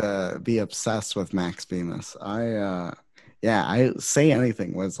used to be obsessed with Max Bemis. Yeah, I Say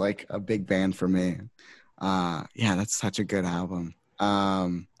Anything was like a big band for me. Yeah, that's such a good album.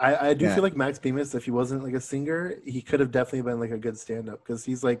 I do Yeah. feel like Max Bemis, if he wasn't like a singer, he could have definitely been like a good stand-up because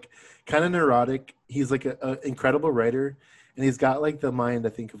he's like kind of neurotic. He's like a incredible writer, and he's got like the mind I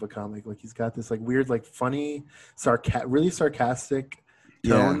think of a comic. Like he's got this like weird, like funny, really sarcastic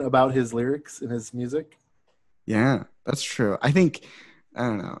tone Yeah. about his lyrics and his music. Yeah, that's true. I think I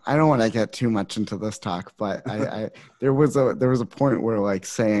don't know. I don't want to get too much into this talk, but I there was a point where like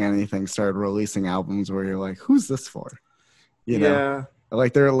Saying Anything started releasing albums where you're like, who's this for? You know? Yeah,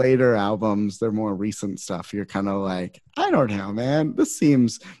 Like their later albums, their more recent stuff, you're kind of like, I don't know, man. This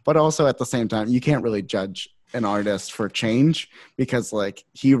seems, but also at the same time, you can't really judge an artist for change because like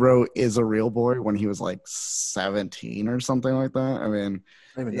he wrote Is a Real Boy when he was like 17 or something like that. I mean,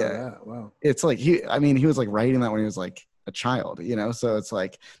 I didn't even know yeah, that. Wow. it's like he was like writing that when he was like a child, so it's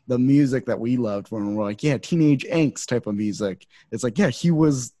like the music that we loved when we're like, yeah, teenage angst type of music. It's like, yeah, he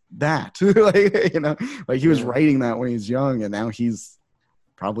was that. Like, like he was Yeah. writing that when he was young, and now he's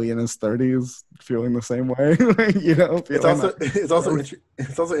probably in his 30s feeling the same way. It's Feeling also that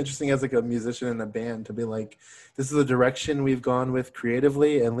it's also interesting as like a musician in a band to be like, this is the direction we've gone with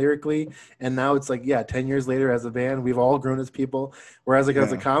creatively and lyrically, and now it's like, yeah, 10 years later as a band, we've all grown as people. Whereas like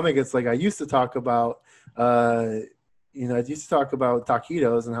as a yeah, comic, it's like I used to talk about, uh, I used to talk about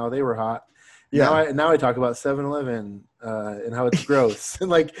taquitos and how they were hot. yeah, Now I talk about 7-Eleven and how it's gross. And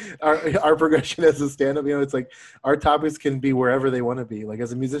like our progression as a stand-up, it's like our topics can be wherever they want to be. Like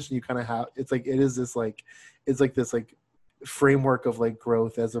as a musician, you kind of have it's like it is this like it's like this like framework of like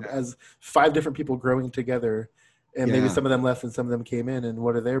growth as five different people growing together, and maybe yeah, some of them left and some of them came in, and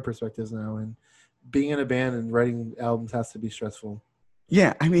what are their perspectives now? And being in a band and writing albums has to be stressful.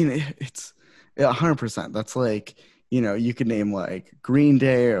 yeah. I mean, it's 100%. That's like, you could name like Green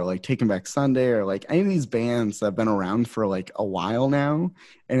Day or like Taking Back Sunday or like any of these bands that have been around for like a while now.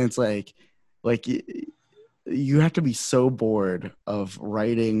 And it's like you have to be so bored of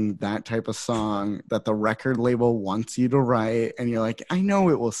writing that type of song that the record label wants you to write. And you're like, I know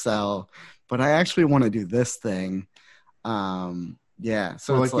it will sell, but I actually want to do this thing. Yeah.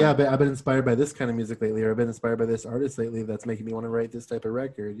 So Or it's like, yeah, like, but I've been inspired by this kind of music lately, or I've been inspired by this artist lately that's making me want to write this type of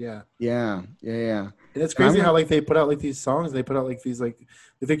record. Yeah. yeah, yeah, yeah. And it's And I'm crazy how like, like they put out like these songs, they put out like these like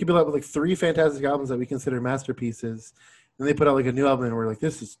they could be out with like three fantastic albums that we consider masterpieces. And they put out like a new album and we're like,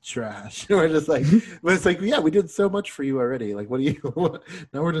 this is trash. And we're just like, but it's like, yeah, we did so much for you already. Like, what do you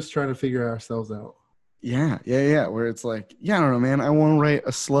now we're just trying to figure ourselves out. yeah, yeah, yeah. Where it's like, yeah, I don't know, man. I want to write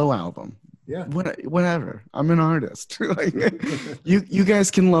a slow album. Yeah. Whatever. I'm an artist. Like, you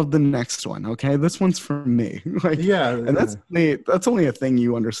guys can love the next one, okay? This one's for me. Like, Yeah, and yeah. that's only a thing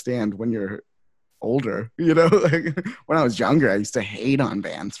you understand when you're older. Like when I was younger, I used to hate on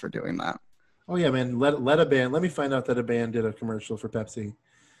bands for doing that. Oh yeah, man. Let a band. Let me find out that a band did a commercial for Pepsi.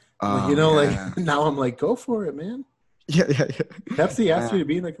 Like Oh like yeah, now I'm like, go for it, man. yeah, yeah, yeah. Pepsi asked Yeah. you to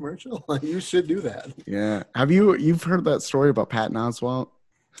be in a commercial. Like you should do that. Yeah. You've heard that story about Patton Oswalt?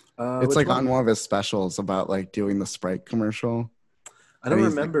 It's Which like on one? one of his specials about like doing the Sprite commercial. I And don't he's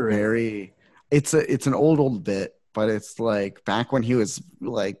like remember it. very it's an old bit, but it's like back when he was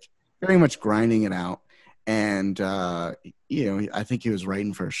like very much grinding it out. And I think he was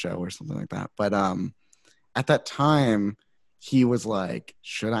writing for a show or something like that. But at that time he was like,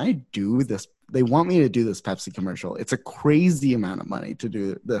 should I do this? They want me to do this Pepsi commercial. It's a crazy amount of money to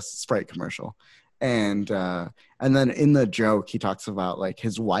do this Sprite commercial. And then in the joke he talks about like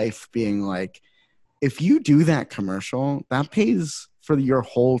his wife being like, if you do that commercial, that pays for your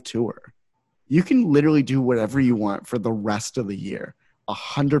whole tour. You can literally do whatever you want for the rest of the year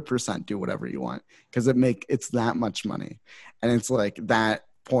 100% do whatever you want because it's that much money. And it's like that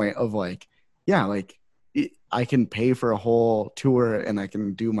point of like, yeah, like I can pay for a whole tour and I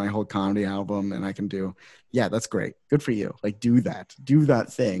can do my whole comedy album and I can do, yeah, that's great. Good for you. Like do that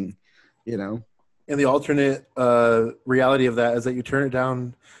thing, you know? And the alternate reality of that is that you turn it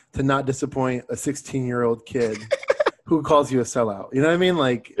down to not disappoint a 16-year-old kid who calls you a sellout. You know what I mean?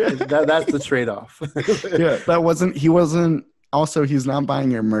 Like that's the trade-off. Yeah, he's not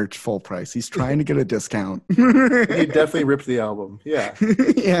buying your merch full price. He's trying to get a discount. He definitely ripped the album. Yeah.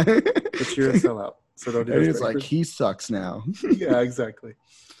 Yeah. But you're a sellout. So don't do that. It's like he sucks now. Yeah, exactly.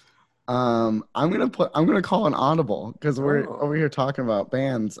 I'm gonna call an audible because we're over here talking about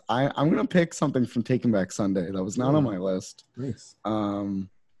bands. I'm gonna pick something from Taking Back Sunday that was not on my list. Nice. Here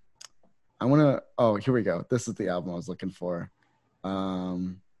we go. This is the album I was looking for.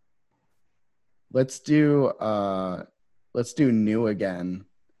 Let's do New Again.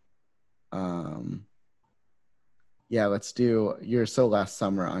 Let's do You're So Last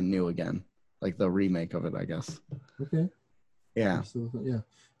Summer on New Again, like the remake of it, I guess. Okay. Yeah. Absolutely. Yeah.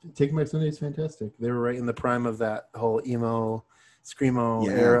 Taking Back Sunday is fantastic. They were right in the prime of that whole emo, screamo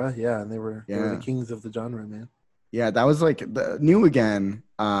era. Yeah, and they were the kings of the genre, man. Yeah, that was like the New Again.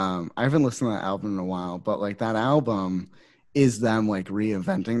 I haven't listened to that album in a while, but like that album is them like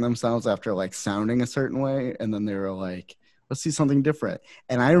reinventing themselves after like sounding a certain way, and then they were like, let's see something different.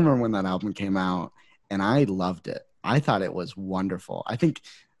 And I remember when that album came out, and I loved it. I thought it was wonderful. I think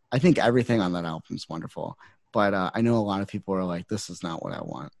everything on that album is wonderful. But I know a lot of people are like, this is not what I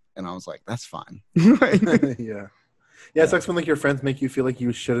want. And I was like, that's fine. Yeah. It sucks when like your friends make you feel like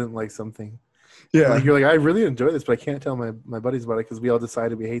you shouldn't like something. Yeah. Like you're like, I really enjoy this, but I can't tell my buddies about it because we all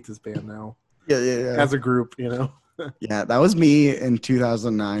decided we hate this band now. Yeah. As a group, you know? Yeah, that was me in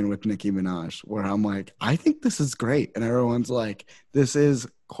 2009 with Nicki Minaj, where I'm like, I think this is great. And everyone's like, this is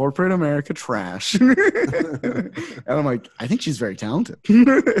corporate America trash. And I'm like, I think she's very talented.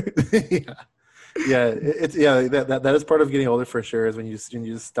 That is part of getting older for sure, is when you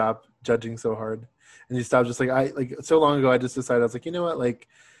just stop judging so hard and you stop just like so long ago I just decided I was like, you know what, like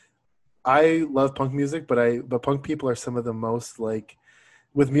I love punk music, but punk people are some of the most like,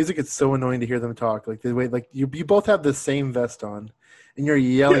 with music it's so annoying to hear them talk, like the way like you both have the same vest on and you're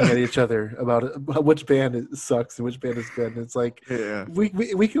yelling at each other about which band sucks and which band is good, and it's like we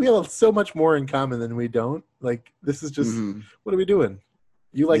have so much more in common than we don't. Like this is just what are we doing?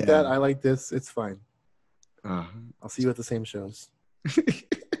 You like that, I like this, it's fine. I'll see you at the same shows.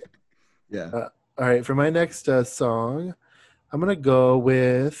 All right, for my next song, I'm gonna go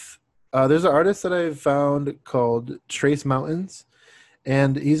with there's an artist that I've found called Trace Mountains,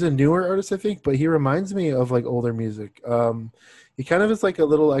 and he's a newer artist, I think, but he reminds me of like older music. He kind of is like a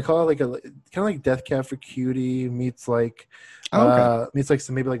little, I call it like kind of like Death Cab for Cutie meets like meets like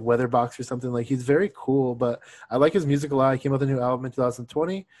some maybe like Weatherbox or something. Like he's very cool, but I like his music a lot. He came out with a new album in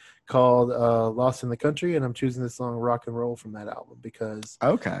 2020 called Lost in the Country, and I'm choosing this song Rock and Roll from that album because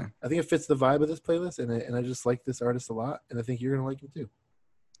I think it fits the vibe of this playlist, and I just like this artist a lot, and I think you're gonna like him too.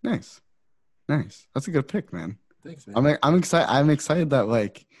 Nice. That's a good pick, man. Thanks, man. I'm excited. I'm excited that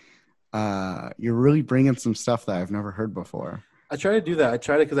like you're really bringing some stuff that I've never heard before. I try to do that. I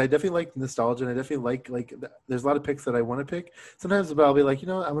try to, because I definitely like nostalgia, and I definitely like there's a lot of picks that I want to pick. Sometimes I'll be like, you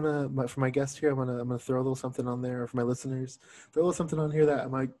know, for my guest here, I'm gonna throw a little something on there, or for my listeners, throw a little something on here that I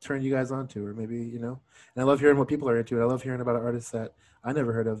might turn you guys on to, or maybe, you know. And I love hearing what people are into, and I love hearing about artists that I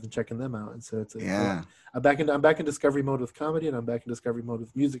never heard of and checking them out. And so I'm back in discovery mode with comedy, and I'm back in discovery mode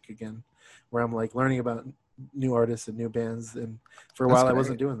with music again, where I'm like learning about new artists and new bands. And for a while I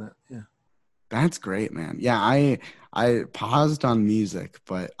wasn't doing that. Yeah. That's great, man. Yeah, I paused on music,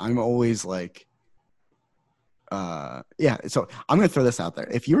 but I'm always like, so I'm going to throw this out there.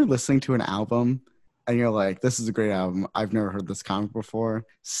 If you're listening to an album and you're like, this is a great album, I've never heard this comic before,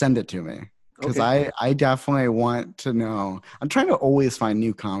 send it to me. Because I definitely want to know. I'm trying to always find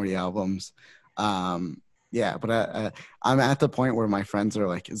new comedy albums. But I'm at the point where my friends are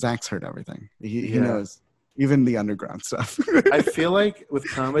like, Zach's heard everything. He knows. Even the underground stuff. I feel like with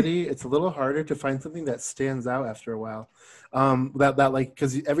comedy, it's a little harder to find something that stands out after a while. That like,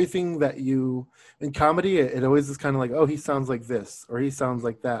 because everything that you in comedy, it always is kind of like, oh, he sounds like this, or he sounds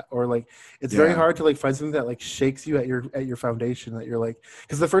like that, or like it's very hard to like find something that like shakes you at your foundation, that you're like,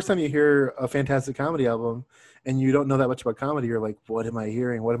 because the first time you hear a fantastic comedy album and you don't know that much about comedy, you're like, what am I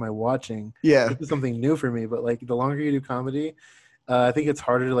hearing? What am I watching? This is something new for me. But like the longer you do comedy, I think it's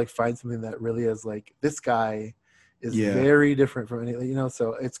harder to like find something that really is like, this guy is very different from any, you know.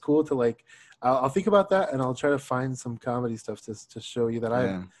 So it's cool to like, I'll think about that, and I'll try to find some comedy stuff to show you that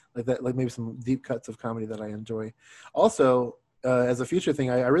I like that, like maybe some deep cuts of comedy that I enjoy. Also, as a future thing,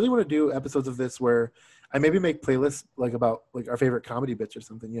 I really want to do episodes of this where I maybe make playlists like about like our favorite comedy bits or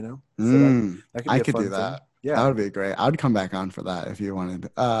something, you know. So that could be I a could fun do thing. that. That Yeah, would be great. I'd come back on for that if you wanted.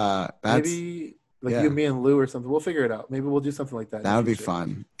 That's maybe like you, yeah. me, and Lou or something. We'll figure it out. Maybe we'll do something like that in the That would be future.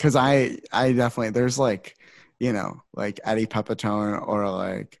 fun because I definitely there's like like Eddie Pepitone or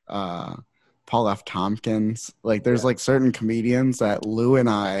like Paul F. Tompkins. Like there's Yeah, like certain comedians that Lou and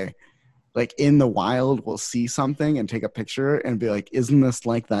I like in the wild will see something and take a picture and be like, isn't this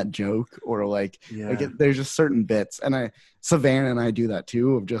like that joke? Or yeah. there's just certain bits. And Savannah and I do that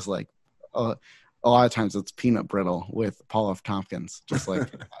too of just like a lot of times it's peanut brittle with Paul F. Tompkins. Just like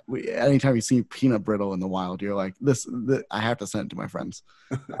anytime you see peanut brittle in the wild, you're like, this I have to send it to my friends.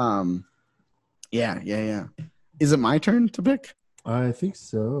 Um, yeah. Is it my turn to pick? I think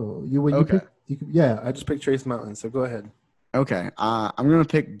so. You Okay. pick. Yeah, I just picked Trace Mountain. So go ahead. Okay. I'm gonna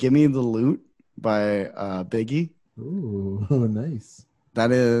pick "Gimme the Loot" by Biggie. Ooh, nice.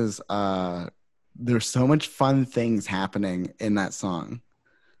 That is there's so much fun things happening in that song.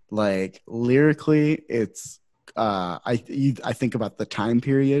 Like lyrically, it's I think about the time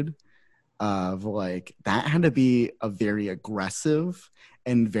period of like that had to be a very aggressive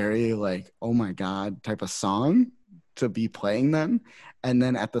and very like oh my god type of song to be playing then. And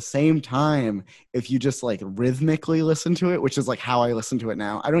then at the same time, if you just like rhythmically listen to it, which is like how I listen to it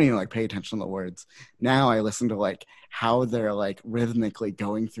now, I don't even like pay attention to the words. Now I listen to like how they're like rhythmically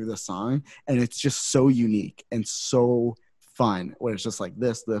going through the song, and it's just so unique and so fun. Where it's just like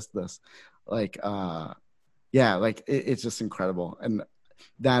this, like yeah, like it's just incredible. And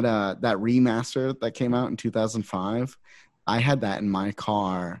that remaster that came out in 2005, I had that in my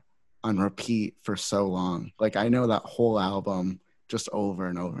car on repeat for so long. Like I know that whole album just over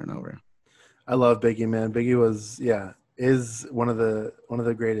and over and over. I love Biggie, man. Biggie is one of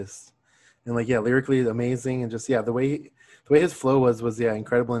the greatest, and like lyrically amazing, and just the way his flow was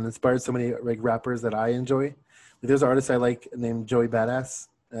incredible and inspired so many like rappers that I enjoy. Like, there's an artist I like named Joey Badass.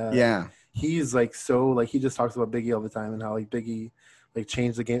 Yeah. He's like so like he just talks about Biggie all the time and how like Biggie like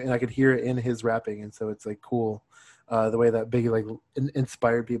changed the game, and I could hear it in his rapping, and so it's like cool the way that Biggie like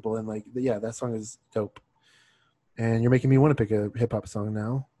inspired people, and like that song is dope. And you're making me want to pick a hip hop song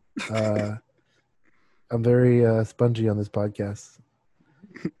now. I'm very spongy on this podcast.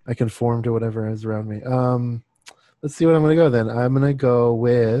 I conform to whatever is around me. Let's see what I'm going to go then. I'm going to go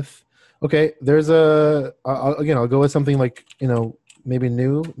with okay. I'll go with something like maybe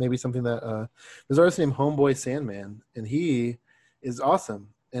new, maybe something that there's an artist named Homeboy Sandman, and he is awesome,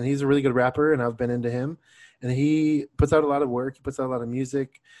 and he's a really good rapper, and I've been into him, and he puts out a lot of work. He puts out a lot of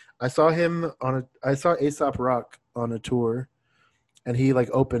music. I saw Aesop Rock on a tour, and he like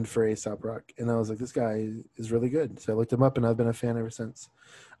opened for Aesop Rock, and I was like, this guy is really good. So I looked him up, and I've been a fan ever since.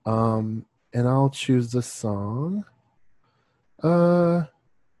 And I'll choose the song. I'm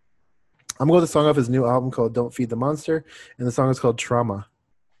gonna go with the song off his new album called "Don't Feed the Monster," and the song is called "Trauma."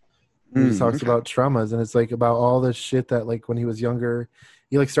 He just talks about traumas, and it's like about all this shit that like when he was younger.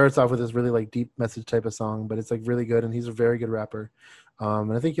 He like starts off with this really like deep message type of song, but it's like really good, and he's a very good rapper.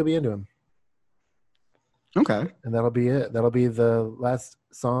 And I think you'll be into him. Okay. And that'll be it. That'll be the last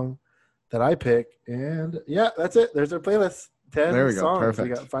song that I pick. And yeah, that's it. There's our playlist. 10 There we go. songs. Perfect.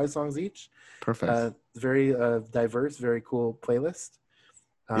 We got 5 songs each. Perfect. Very diverse, very cool playlist.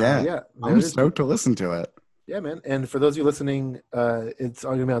 Yeah. I'm stoked to listen to it. Yeah, man. And for those of you listening, it's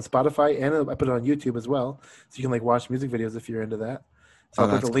going to be on Spotify, and I put it on YouTube as well. So you can like watch music videos if you're into that. So I'll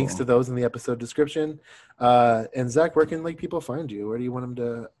put the links to those in the episode description. And Zach, where can like people find you? Where do you want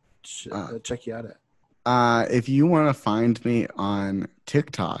them to check you out at? If you want to find me on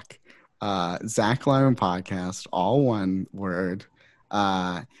TikTok, Zach Lyman Podcast, all one word.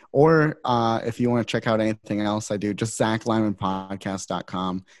 Or if you want to check out anything else I do, just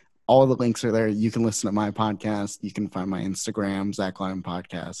ZachLymanPodcast.com. All the links are there. You can listen to my podcast. You can find my Instagram, Zach Lyman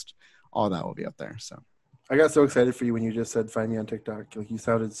Podcast. All that will be up there. So I got so excited for you when you just said find me on TikTok. Like you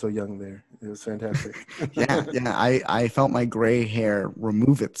sounded so young there. It was fantastic. yeah. I felt my gray hair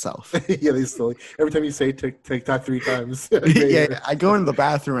remove itself. Yeah, they slowly. Every time you say TikTok 3 times. Yeah, I go into the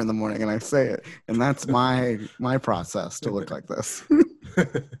bathroom in the morning and I say it, and that's my process to look like this.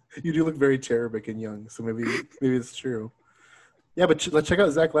 You do look very cherubic and young, so maybe it's true. Yeah, but let's check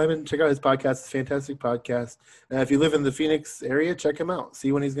out Zach Lyman. Check out his podcast. It's a fantastic podcast. If you live in the Phoenix area, check him out.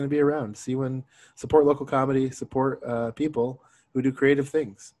 See when he's going to be around. Support local comedy. Support people who do creative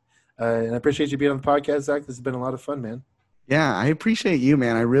things. And I appreciate you being on the podcast, Zach. This has been a lot of fun, man. Yeah, I appreciate you,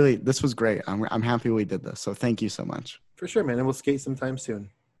 man. This was great. I'm happy we did this. So thank you so much. For sure, man. And we'll skate sometime soon.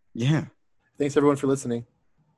 Yeah. Thanks, everyone, for listening.